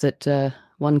podcast that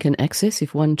one can access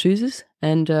if one chooses.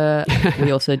 And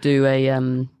we also do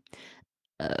a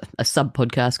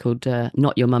sub-podcast called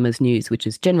Not Your Mama's News, which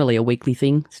is generally a weekly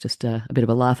thing. It's just a bit of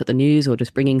a laugh at the news or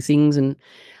just bringing things and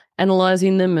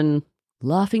analysing them and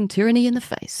laughing tyranny in the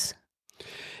face.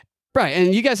 Right,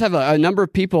 and you guys have a number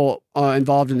of people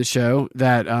involved in the show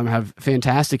that have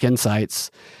fantastic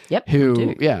insights. Yep,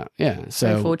 yeah. So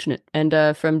very fortunate,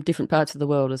 and from different parts of the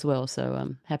world as well. So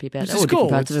I'm happy about that. Or cool.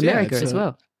 Different parts of America as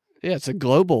well. Yeah, it's a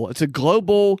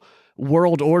global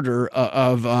world order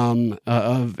of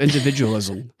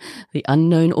individualism. The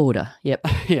unknown order. Yep.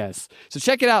 Yes. So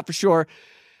check it out for sure.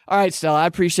 All right, Stella, I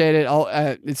appreciate it.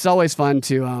 It's always fun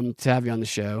to have you on the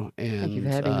show, and thank you for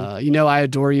having me. You know, I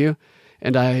adore you.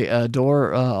 And I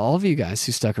adore all of you guys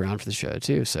who stuck around for the show,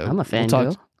 too. So I'm a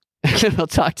fangirl. We'll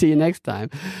talk to you next time.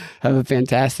 Have a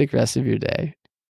fantastic rest of your day.